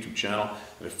found your YouTube channel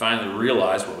that I finally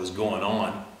realized what was going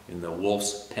on in the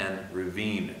Wolf's Pen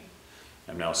Ravine.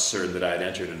 I'm now certain that I had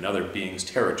entered another being's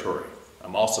territory.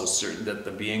 I'm also certain that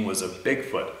the being was a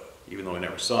Bigfoot, even though I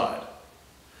never saw it.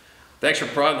 Thanks for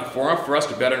providing the forum for us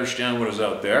to better understand what is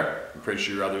out there. I'm pretty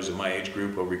sure others in my age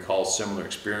group will recall similar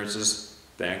experiences.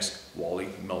 Thanks, Wally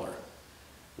Miller.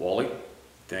 Wally,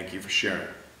 thank you for sharing.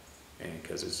 And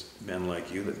because it's men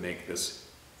like you that make this,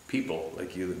 people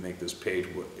like you that make this page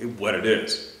what it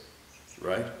is,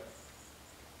 right?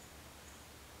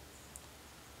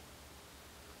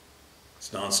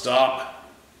 It's non-stop.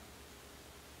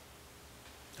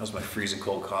 How's my freezing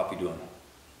cold coffee doing?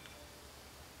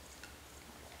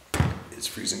 It's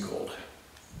freezing cold.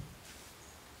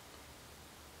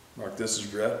 Mark this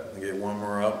as red. I get one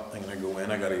more up. I'm gonna go in.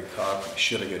 I gotta get coffee.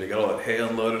 Shit, I gotta get all that hay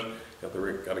unloaded.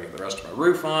 Gotta get the rest of my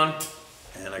roof on,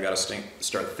 and I gotta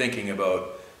start thinking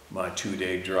about my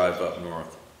 2-day drive up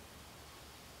north.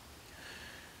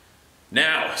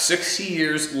 Now, 60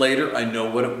 years later, I know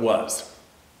what it was.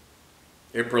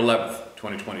 April 11th,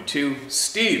 2022.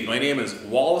 Steve, my name is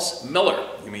Wallace Miller.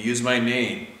 You may use my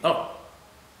name. Oh.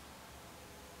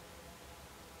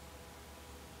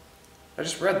 I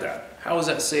just read that. How was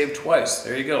that saved twice?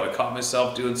 There you go. I caught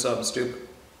myself doing something stupid.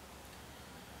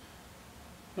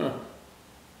 Huh.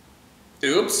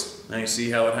 Oops. Now you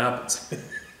see how it happens.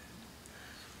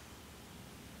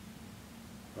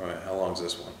 Alright, how long is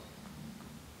this one?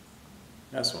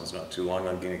 This one's not too long.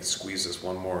 I'm going to squeeze this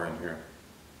one more in here.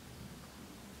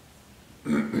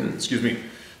 Excuse me.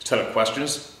 Just had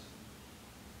questions.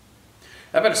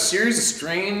 I've had a series of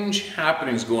strange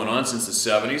happenings going on since the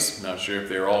 70s. Not sure if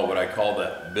they're all what I call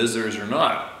the visitors or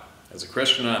not. As a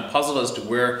Christian, I'm puzzled as to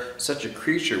where such a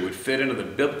creature would fit into the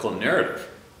biblical narrative.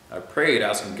 I prayed,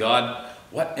 asking God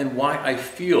what and why I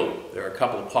feel. There are a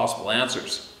couple of possible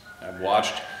answers. I've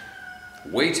watched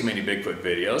way too many Bigfoot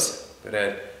videos,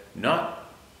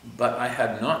 but I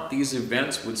had not these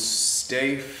events would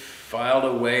stay filed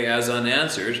away as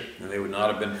unanswered, and they would not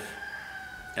have been,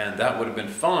 and that would have been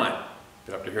fine.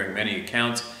 But after hearing many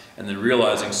accounts and then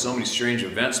realizing so many strange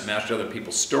events matched other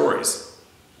people's stories,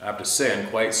 I have to say I'm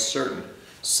quite certain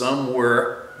some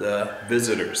were the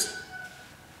visitors.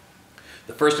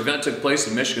 The first event took place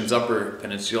in Michigan's Upper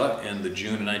Peninsula in the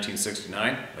June of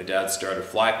 1969. My dad started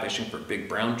fly fishing for big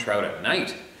brown trout at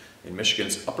night in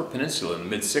Michigan's Upper Peninsula in the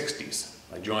mid-60s.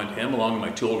 I joined him along with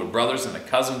my 2 older brothers and a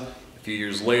cousin. A few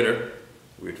years later,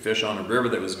 we would fish on a river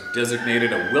that was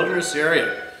designated a wilderness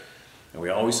area. And we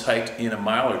always hiked in a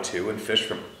mile or two and fished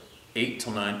from 8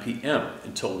 till 9 p.m.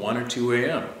 until 1 or 2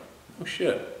 a.m. Oh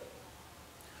shit.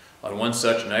 On one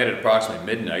such night at approximately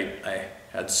midnight, I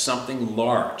had something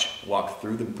large walk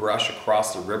through the brush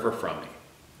across the river from me.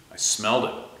 I smelled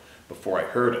it before I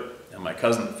heard it, and my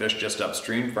cousin that fished just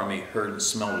upstream from me heard and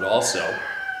smelled it also, and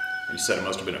he said it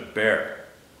must have been a bear.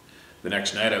 The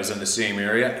next night I was in the same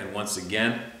area, and once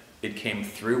again it came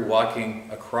through walking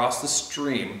across the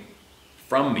stream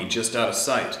from me just out of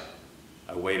sight.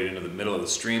 I waded into the middle of the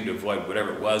stream to avoid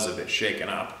whatever it was of it shaken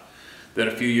up. Then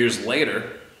a few years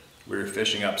later, we were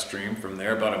fishing upstream from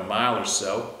there about a mile or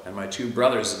so, and my 2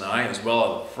 brothers and I, as well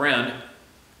as a friend,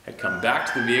 had come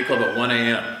back to the vehicle about 1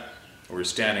 a.m. We were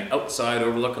standing outside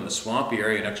overlooking the swampy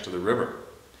area next to the river.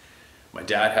 My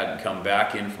dad hadn't come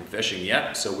back in from fishing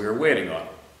yet, so we were waiting on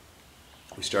him.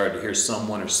 We started to hear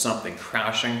someone or something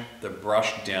crashing the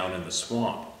brush down in the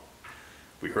swamp.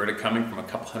 We heard it coming from a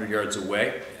couple hundred yards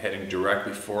away, heading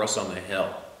directly for us on the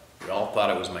hill. We all thought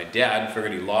it was my dad and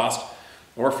figured he lost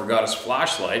or forgot his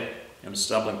flashlight and was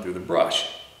stumbling through the brush.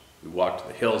 We walked to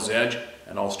the hill's edge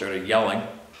and all started yelling,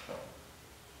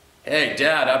 "Hey,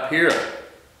 Dad, up here!"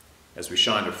 as we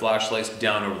shined our flashlights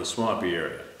down over the swampy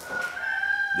area.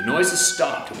 The noises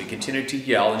stopped and we continued to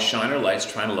yell and shine our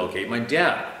lights trying to locate my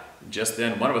dad. Just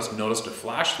then, one of us noticed a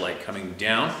flashlight coming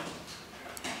down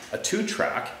a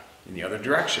 2-track in the other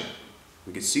direction.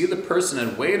 We could see the person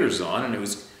had waders on and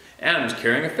was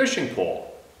carrying a fishing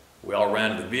pole. We all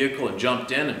ran to the vehicle and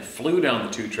jumped in and flew down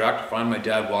the 2-track to find my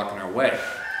dad walking our way.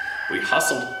 We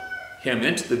hustled him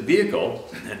into the vehicle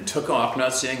and took off,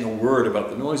 not saying a word about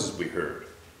the noises we heard.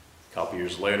 A couple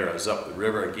years later, I was up the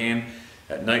river again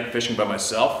at night fishing by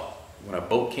myself when a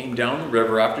boat came down the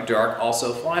river after dark,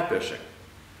 also fly fishing.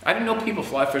 I didn't know people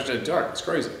fly fish at dark. It's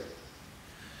crazy.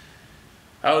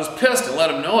 I was pissed and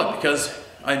let them know it because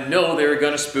I know they were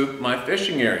going to spook my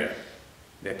fishing area.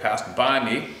 They passed by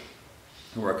me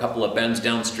and were a couple of bends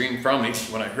downstream from me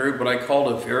when I heard what I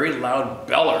called a very loud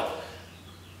beller,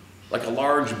 like a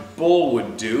large bull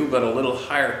would do, but a little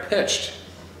higher pitched.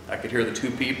 I could hear the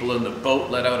 2 people in the boat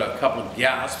let out a couple of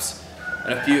gasps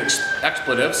and a few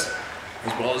expletives,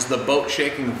 as well as the boat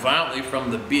shaking violently from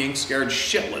the being scared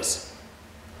shitless.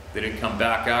 They didn't come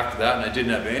back after that, and I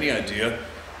didn't have any idea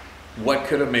what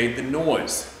could have made the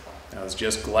noise. I was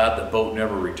just glad the boat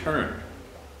never returned.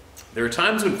 There were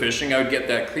times when fishing I would get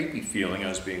that creepy feeling I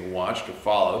was being watched or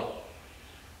followed,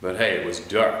 but hey, it was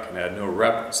dark and I had no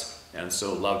reference, and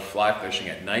so loved fly fishing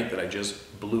at night that I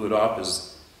just blew it off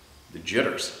as the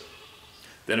jitters.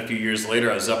 Then a few years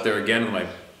later, I was up there again with my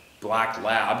black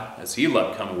lab, as he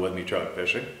loved coming with me trout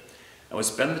fishing, and would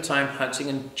spend the time hunting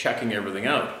and checking everything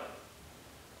out.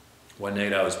 One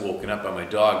night I was woken up by my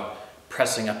dog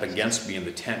pressing up against me in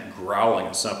the tent, growling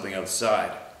at something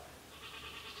outside.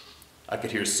 I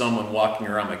could hear someone walking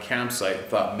around my campsite and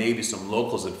thought maybe some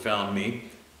locals had found me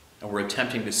and were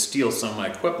attempting to steal some of my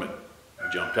equipment. I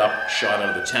jumped up, shot out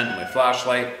of the tent with my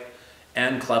flashlight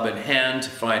and club in hand to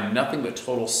find nothing but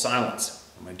total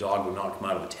silence, and my dog would not come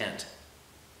out of the tent.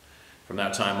 From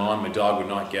that time on, my dog would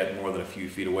not get more than a few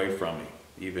feet away from me.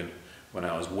 Even when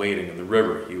I was wading in the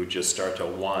river, he would just start to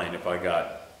whine if I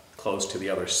got close to the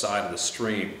other side of the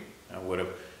stream. I would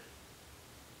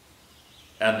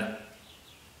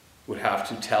have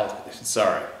to tell,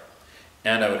 sorry.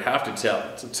 And I would have to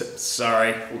tell,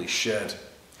 sorry, holy shit.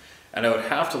 And I would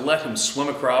have to let him swim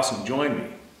across and join me.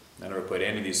 I never put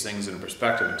any of these things in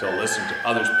perspective until listening to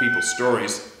other people's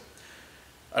stories.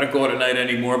 I don't go out at night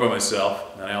anymore by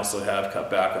myself, and I also have cut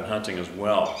back on hunting as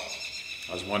well.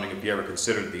 I was wondering if you ever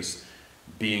considered these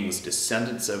beings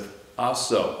descendants of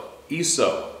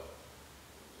Esau,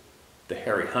 the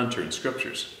hairy hunter in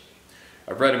scriptures.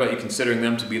 I've read about you considering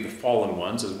them to be the fallen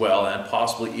ones as well, and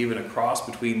possibly even a cross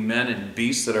between men and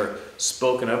beasts that are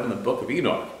spoken of in the book of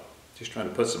Enoch. Just trying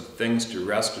to put some things to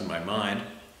rest in my mind.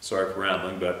 Sorry for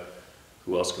rambling, but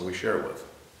who else can we share it with?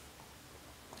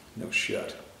 No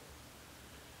shit.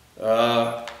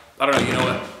 I don't know, you know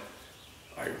what?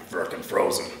 I'm freaking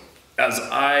frozen. As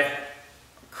I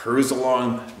cruise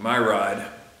along my ride,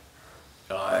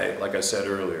 like I said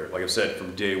earlier, like I've said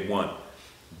from day one,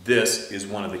 this is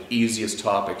one of the easiest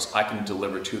topics I can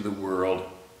deliver to the world,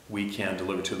 we can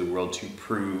deliver to the world to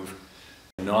prove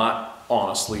not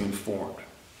honestly informed,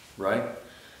 right?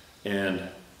 And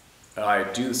I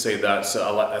do say that,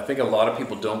 so I think a lot of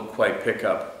people don't quite pick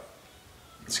up,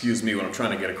 excuse me, what I'm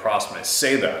trying to get across when I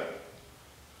say that.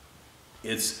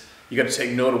 You got to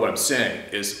take note of what I'm saying.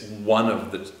 It's one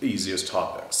of the easiest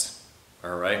topics,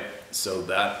 all right? So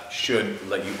that should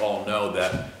let you all know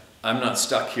that I'm not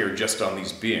stuck here just on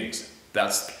these beings.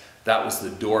 That was the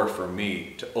door for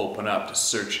me to open up, to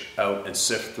search out and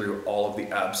sift through all of the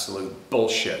absolute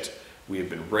bullshit we have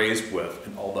been raised with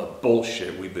and all the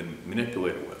bullshit we've been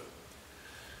manipulated with.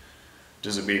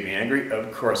 Does it make me angry?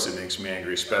 Of course it makes me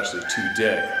angry, especially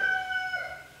today.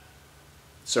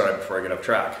 Sorry, before I get off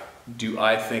track. Do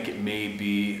I think it may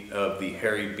be of the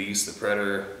hairy beast, the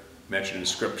predator mentioned in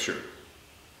scripture?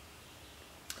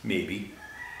 Maybe.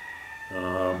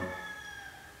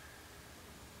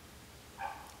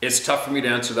 It's tough for me to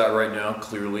answer that right now,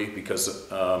 clearly, because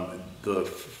the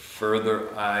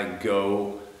further I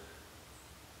go,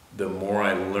 the more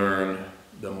I learn,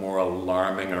 the more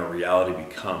alarming our reality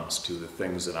becomes to the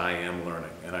things that I am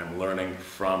learning. And I'm learning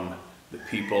from the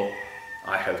people.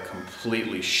 I have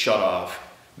completely shut off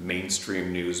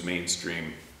mainstream news,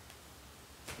 mainstream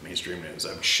news.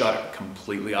 I've shut it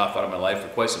completely off out of my life for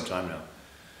quite some time now.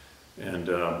 And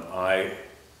I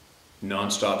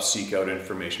nonstop seek out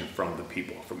information from the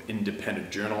people, from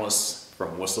independent journalists,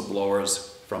 from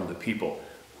whistleblowers, from the people.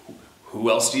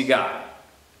 Who else do you got?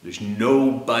 There's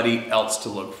nobody else to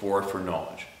look for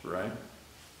knowledge, right?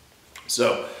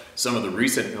 So some of the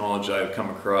recent knowledge I've come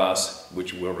across,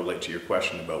 which will relate to your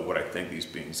question about what I think these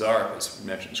beings are, as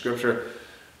mentioned in scripture,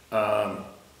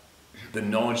 the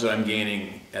knowledge that I'm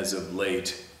gaining as of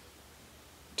late,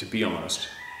 to be honest,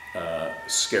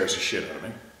 scares the shit out of me.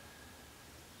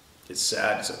 It's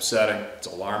sad, it's upsetting, it's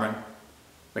alarming.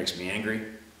 makes me angry.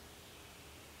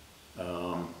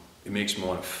 It makes me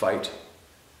want to fight.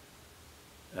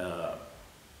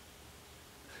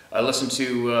 I listen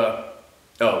to,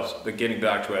 but getting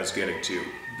back to what I was getting to,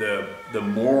 the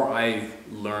more I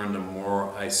learn, the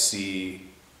more I see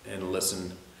and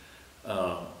listen,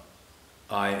 I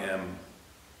am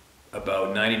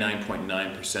about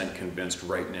 99.9% convinced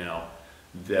right now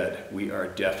that we are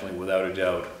definitely, without a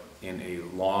doubt, in a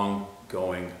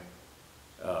long-going,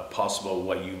 possible,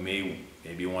 what you maybe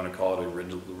you want to call it a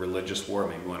religious war,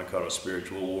 maybe you want to call it a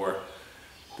spiritual war.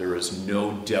 There is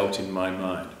no doubt in my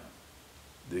mind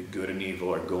that good and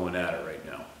evil are going at it right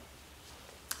now.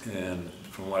 And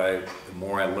from the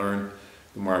more I learn,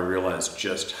 the more I realize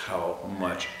just how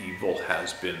much evil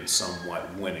has been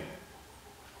somewhat winning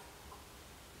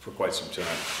for quite some time.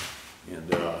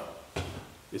 And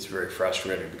it's very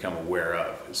frustrating to become aware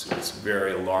of. It's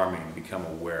very alarming to become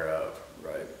aware of,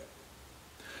 right?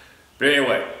 But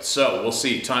anyway, so we'll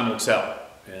see. Time will tell.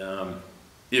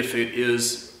 If it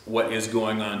is what is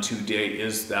going on today,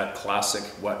 is that classic,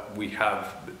 what we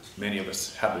have, many of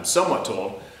us have been somewhat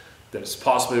told, that it's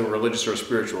possibly a religious or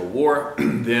spiritual war,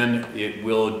 then it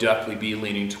will definitely be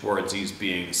leaning towards these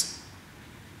beings.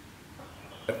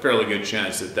 A fairly good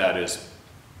chance that that is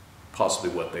possibly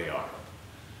what they are.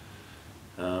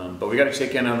 But we got to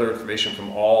take in other information from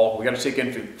we got to take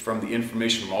in from the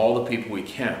information from all the people we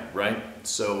can, right?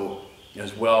 So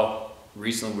as well,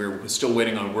 recently we're still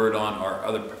waiting on word on our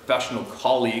other professional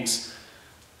colleagues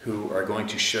who are going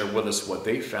to share with us what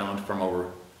they found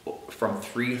from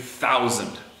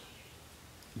 3,000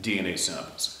 DNA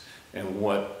samples. And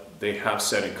what they have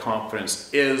said in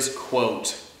confidence is,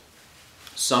 quote,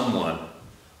 someone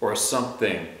or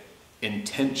something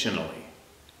intentionally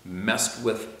messed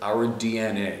with our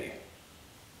DNA,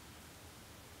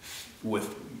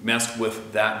 messed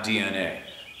with that DNA,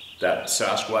 that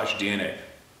Sasquatch DNA.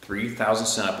 3,000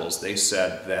 samples, they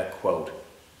said that, quote,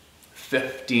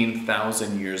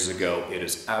 15,000 years ago, it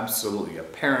is absolutely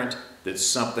apparent that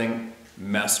something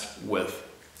messed with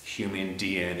human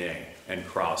DNA and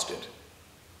crossed it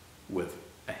with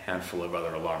a handful of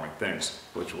other alarming things,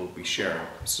 which we'll be sharing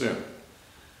soon.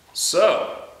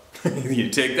 So, you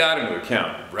take that into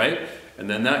account, right? And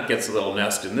then that gets a little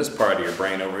nest in this part of your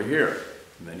brain over here.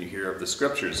 And then you hear of the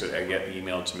scriptures that I get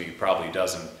emailed to me probably a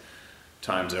dozen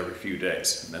times every few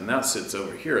days. And then that sits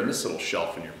over here in this little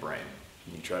shelf in your brain.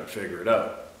 And you try to figure it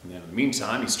out. And then in the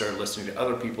meantime, you start listening to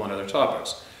other people on other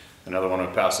topics. Another one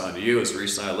I'll pass on to you is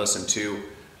recently I listened to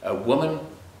a woman,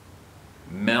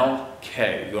 Mel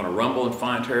K. You go on Rumble and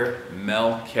find her,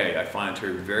 Mel K. I find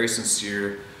her very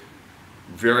sincere,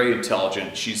 very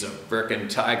intelligent. She's a frickin'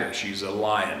 tiger. She's a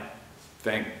lion.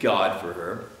 Thank God for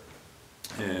her.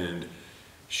 And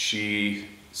she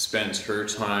spends her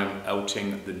time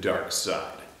outing the dark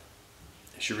side.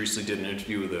 She recently did an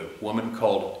interview with a woman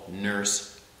called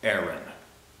Nurse Erin.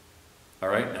 All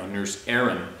right, now Nurse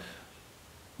Erin,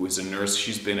 who is a nurse,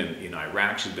 she's been in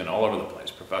Iraq, she's been all over the place,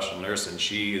 professional nurse, and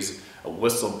she is a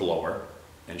whistleblower,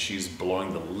 and she's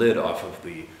blowing the lid off of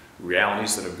the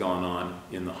realities that have gone on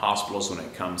in the hospitals when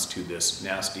it comes to this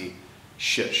nasty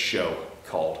shit show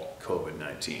called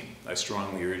COVID-19. I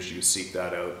strongly urge you to seek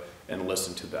that out and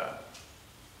listen to that.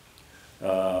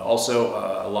 Also,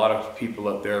 a lot of people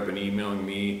out there have been emailing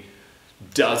me.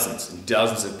 Dozens and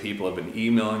dozens of people have been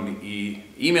emailing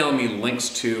me links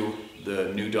to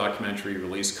the new documentary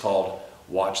release called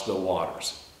Watch the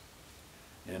Waters.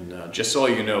 And just so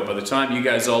you know, by the time you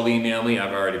guys all email me,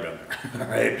 I've already been there.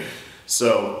 All right.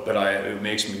 So, but it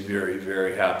makes me very,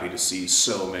 very happy to see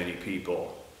so many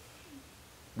people.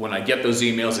 When I get those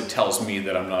emails, it tells me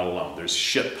that I'm not alone. There's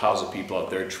shit piles of people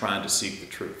out there trying to seek the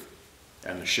truth,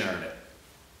 and they're sharing it.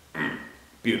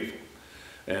 Beautiful.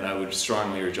 And I would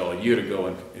strongly urge all of you to go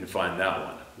and find that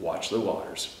one. Watch the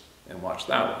Waters and watch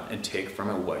that one and take from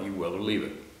it what you will or leave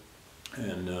it.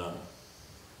 And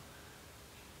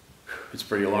it's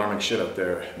pretty alarming shit out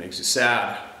there. It makes you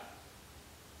sad.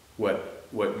 What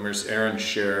Nurse Erin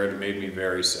shared made me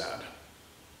very sad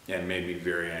and made me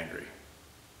very angry.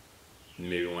 And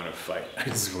made me want to fight. I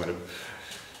just want to,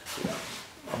 yeah,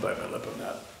 I'll bite my lip on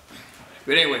that.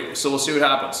 But anyway, so we'll see what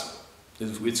happens.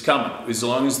 It's coming. As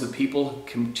long as the people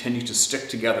continue to stick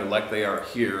together like they are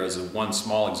here, as one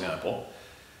small example,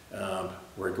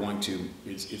 we're going to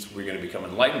become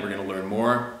enlightened. We're going to learn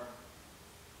more,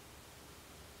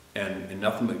 and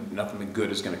nothing but good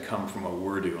is going to come from what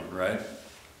we're doing, right?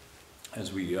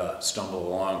 As we stumble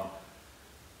along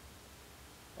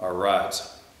our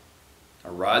rides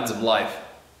of life.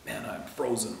 Man, I'm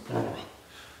frozen.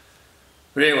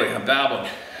 But anyway, I'm babbling.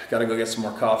 Gotta go get some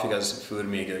more coffee, got some food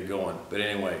in me, get it going. But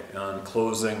anyway, on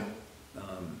closing,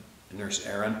 Nurse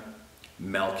Erin,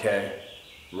 Mel K,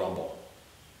 Rumble.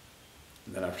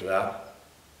 And then after that,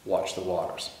 watch the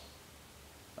waters.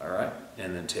 All right?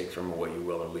 And then take from it what you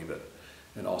will or leave it.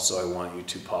 And also I want you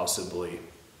to possibly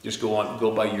just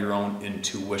go by your own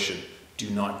intuition. Do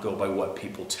not go by what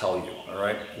people tell you, all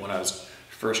right? When I was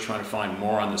first trying to find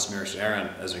more on this Nurse Erin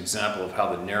as an example of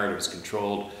how the narrative is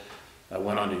controlled, I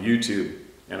went onto YouTube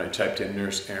and I typed in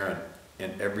Nurse Erin,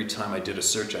 and every time I did a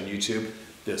search on YouTube,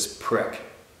 this prick,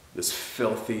 this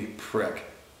filthy prick,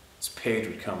 this page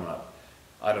would come up.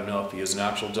 I don't know if he is an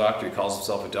actual doctor, he calls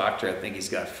himself a doctor, I think he's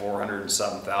got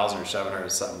 407,000 or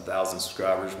 707,000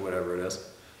 subscribers, whatever it is.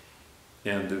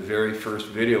 And the very first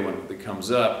video that comes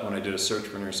up when I did a search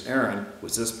for Nurse Erin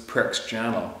was this prick's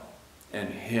channel and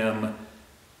him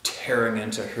tearing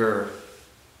into her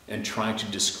and trying to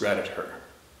discredit her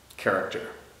character.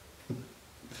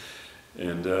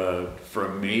 And for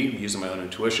me, using my own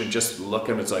intuition, just look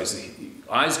at his eyes.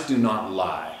 Eyes do not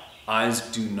lie. Eyes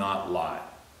do not lie.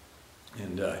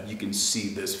 And you can see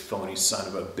this phony son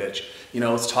of a bitch. You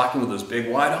know, it's talking with those big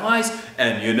wide eyes.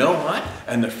 And you know what?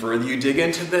 And the further you dig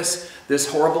into this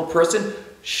horrible person,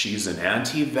 she's an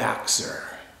anti-vaxxer.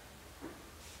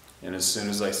 And as soon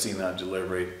as I seen that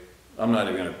delivery, I'm not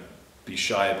even going to be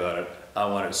shy about it. I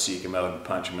wanted to seek him out and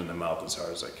punch him in the mouth as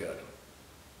hard as I could.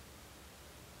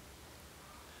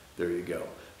 There you go.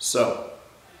 So,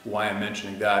 why I'm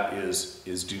mentioning that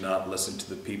is do not listen to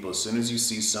the people. As soon as you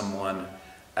see someone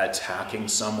attacking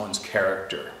someone's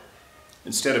character,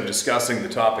 instead of discussing the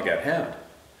topic at hand,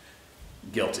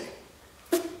 guilty.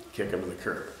 Kick them to the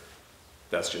curb.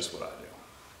 That's just what I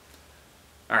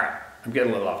do. All right, I'm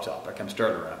getting a little off topic. I'm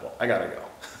starting to ramble. I gotta go.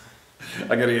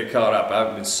 I gotta get caught up. I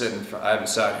haven't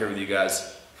sat here with you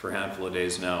guys for a handful of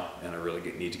days now, and I really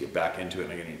need to get back into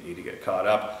it, and I need to get caught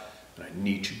up, and I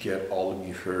need to get all of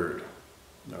you heard.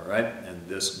 All right, and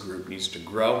this group needs to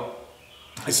grow.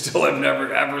 I still have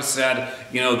never ever said,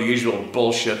 you know, the usual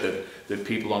bullshit that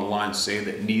people online say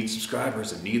that need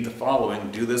subscribers and need the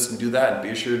following, do this and do that, and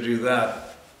be sure to do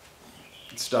that.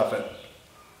 Stuff it.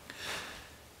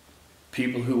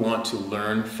 People who want to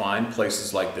learn find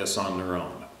places like this on their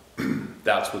own.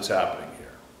 That's what's happening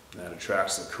here. That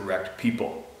attracts the correct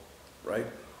people, right?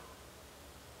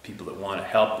 People that want to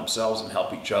help themselves and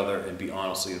help each other and be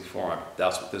honestly informed.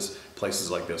 That's what places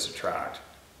like this attract.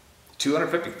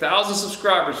 250,000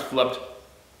 subscribers flipped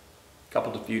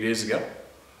a few days ago.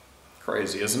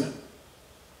 Crazy, isn't it?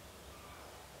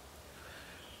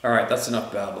 All right, that's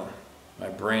enough babbling. My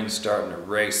brain's starting to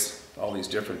race. All these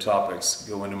different topics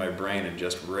go into my brain and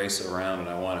just race around, and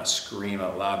I want to scream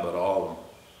out loud about all of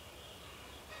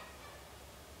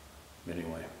them.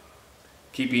 Anyway,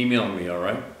 keep emailing me, all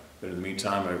right? But in the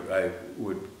meantime, I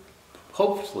would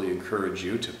hopefully encourage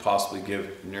you to possibly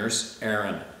give Nurse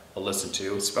Erin a listen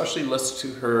to, especially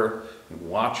listen to her and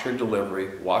watch her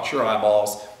delivery, watch her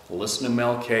eyeballs, listen to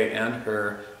Mel K and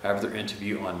her have their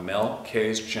interview on Mel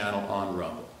K's channel on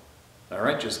Rumble. All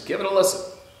right, just give it a listen.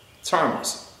 It's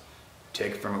harmless.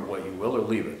 Take from it what you will or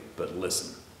leave it, but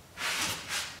listen.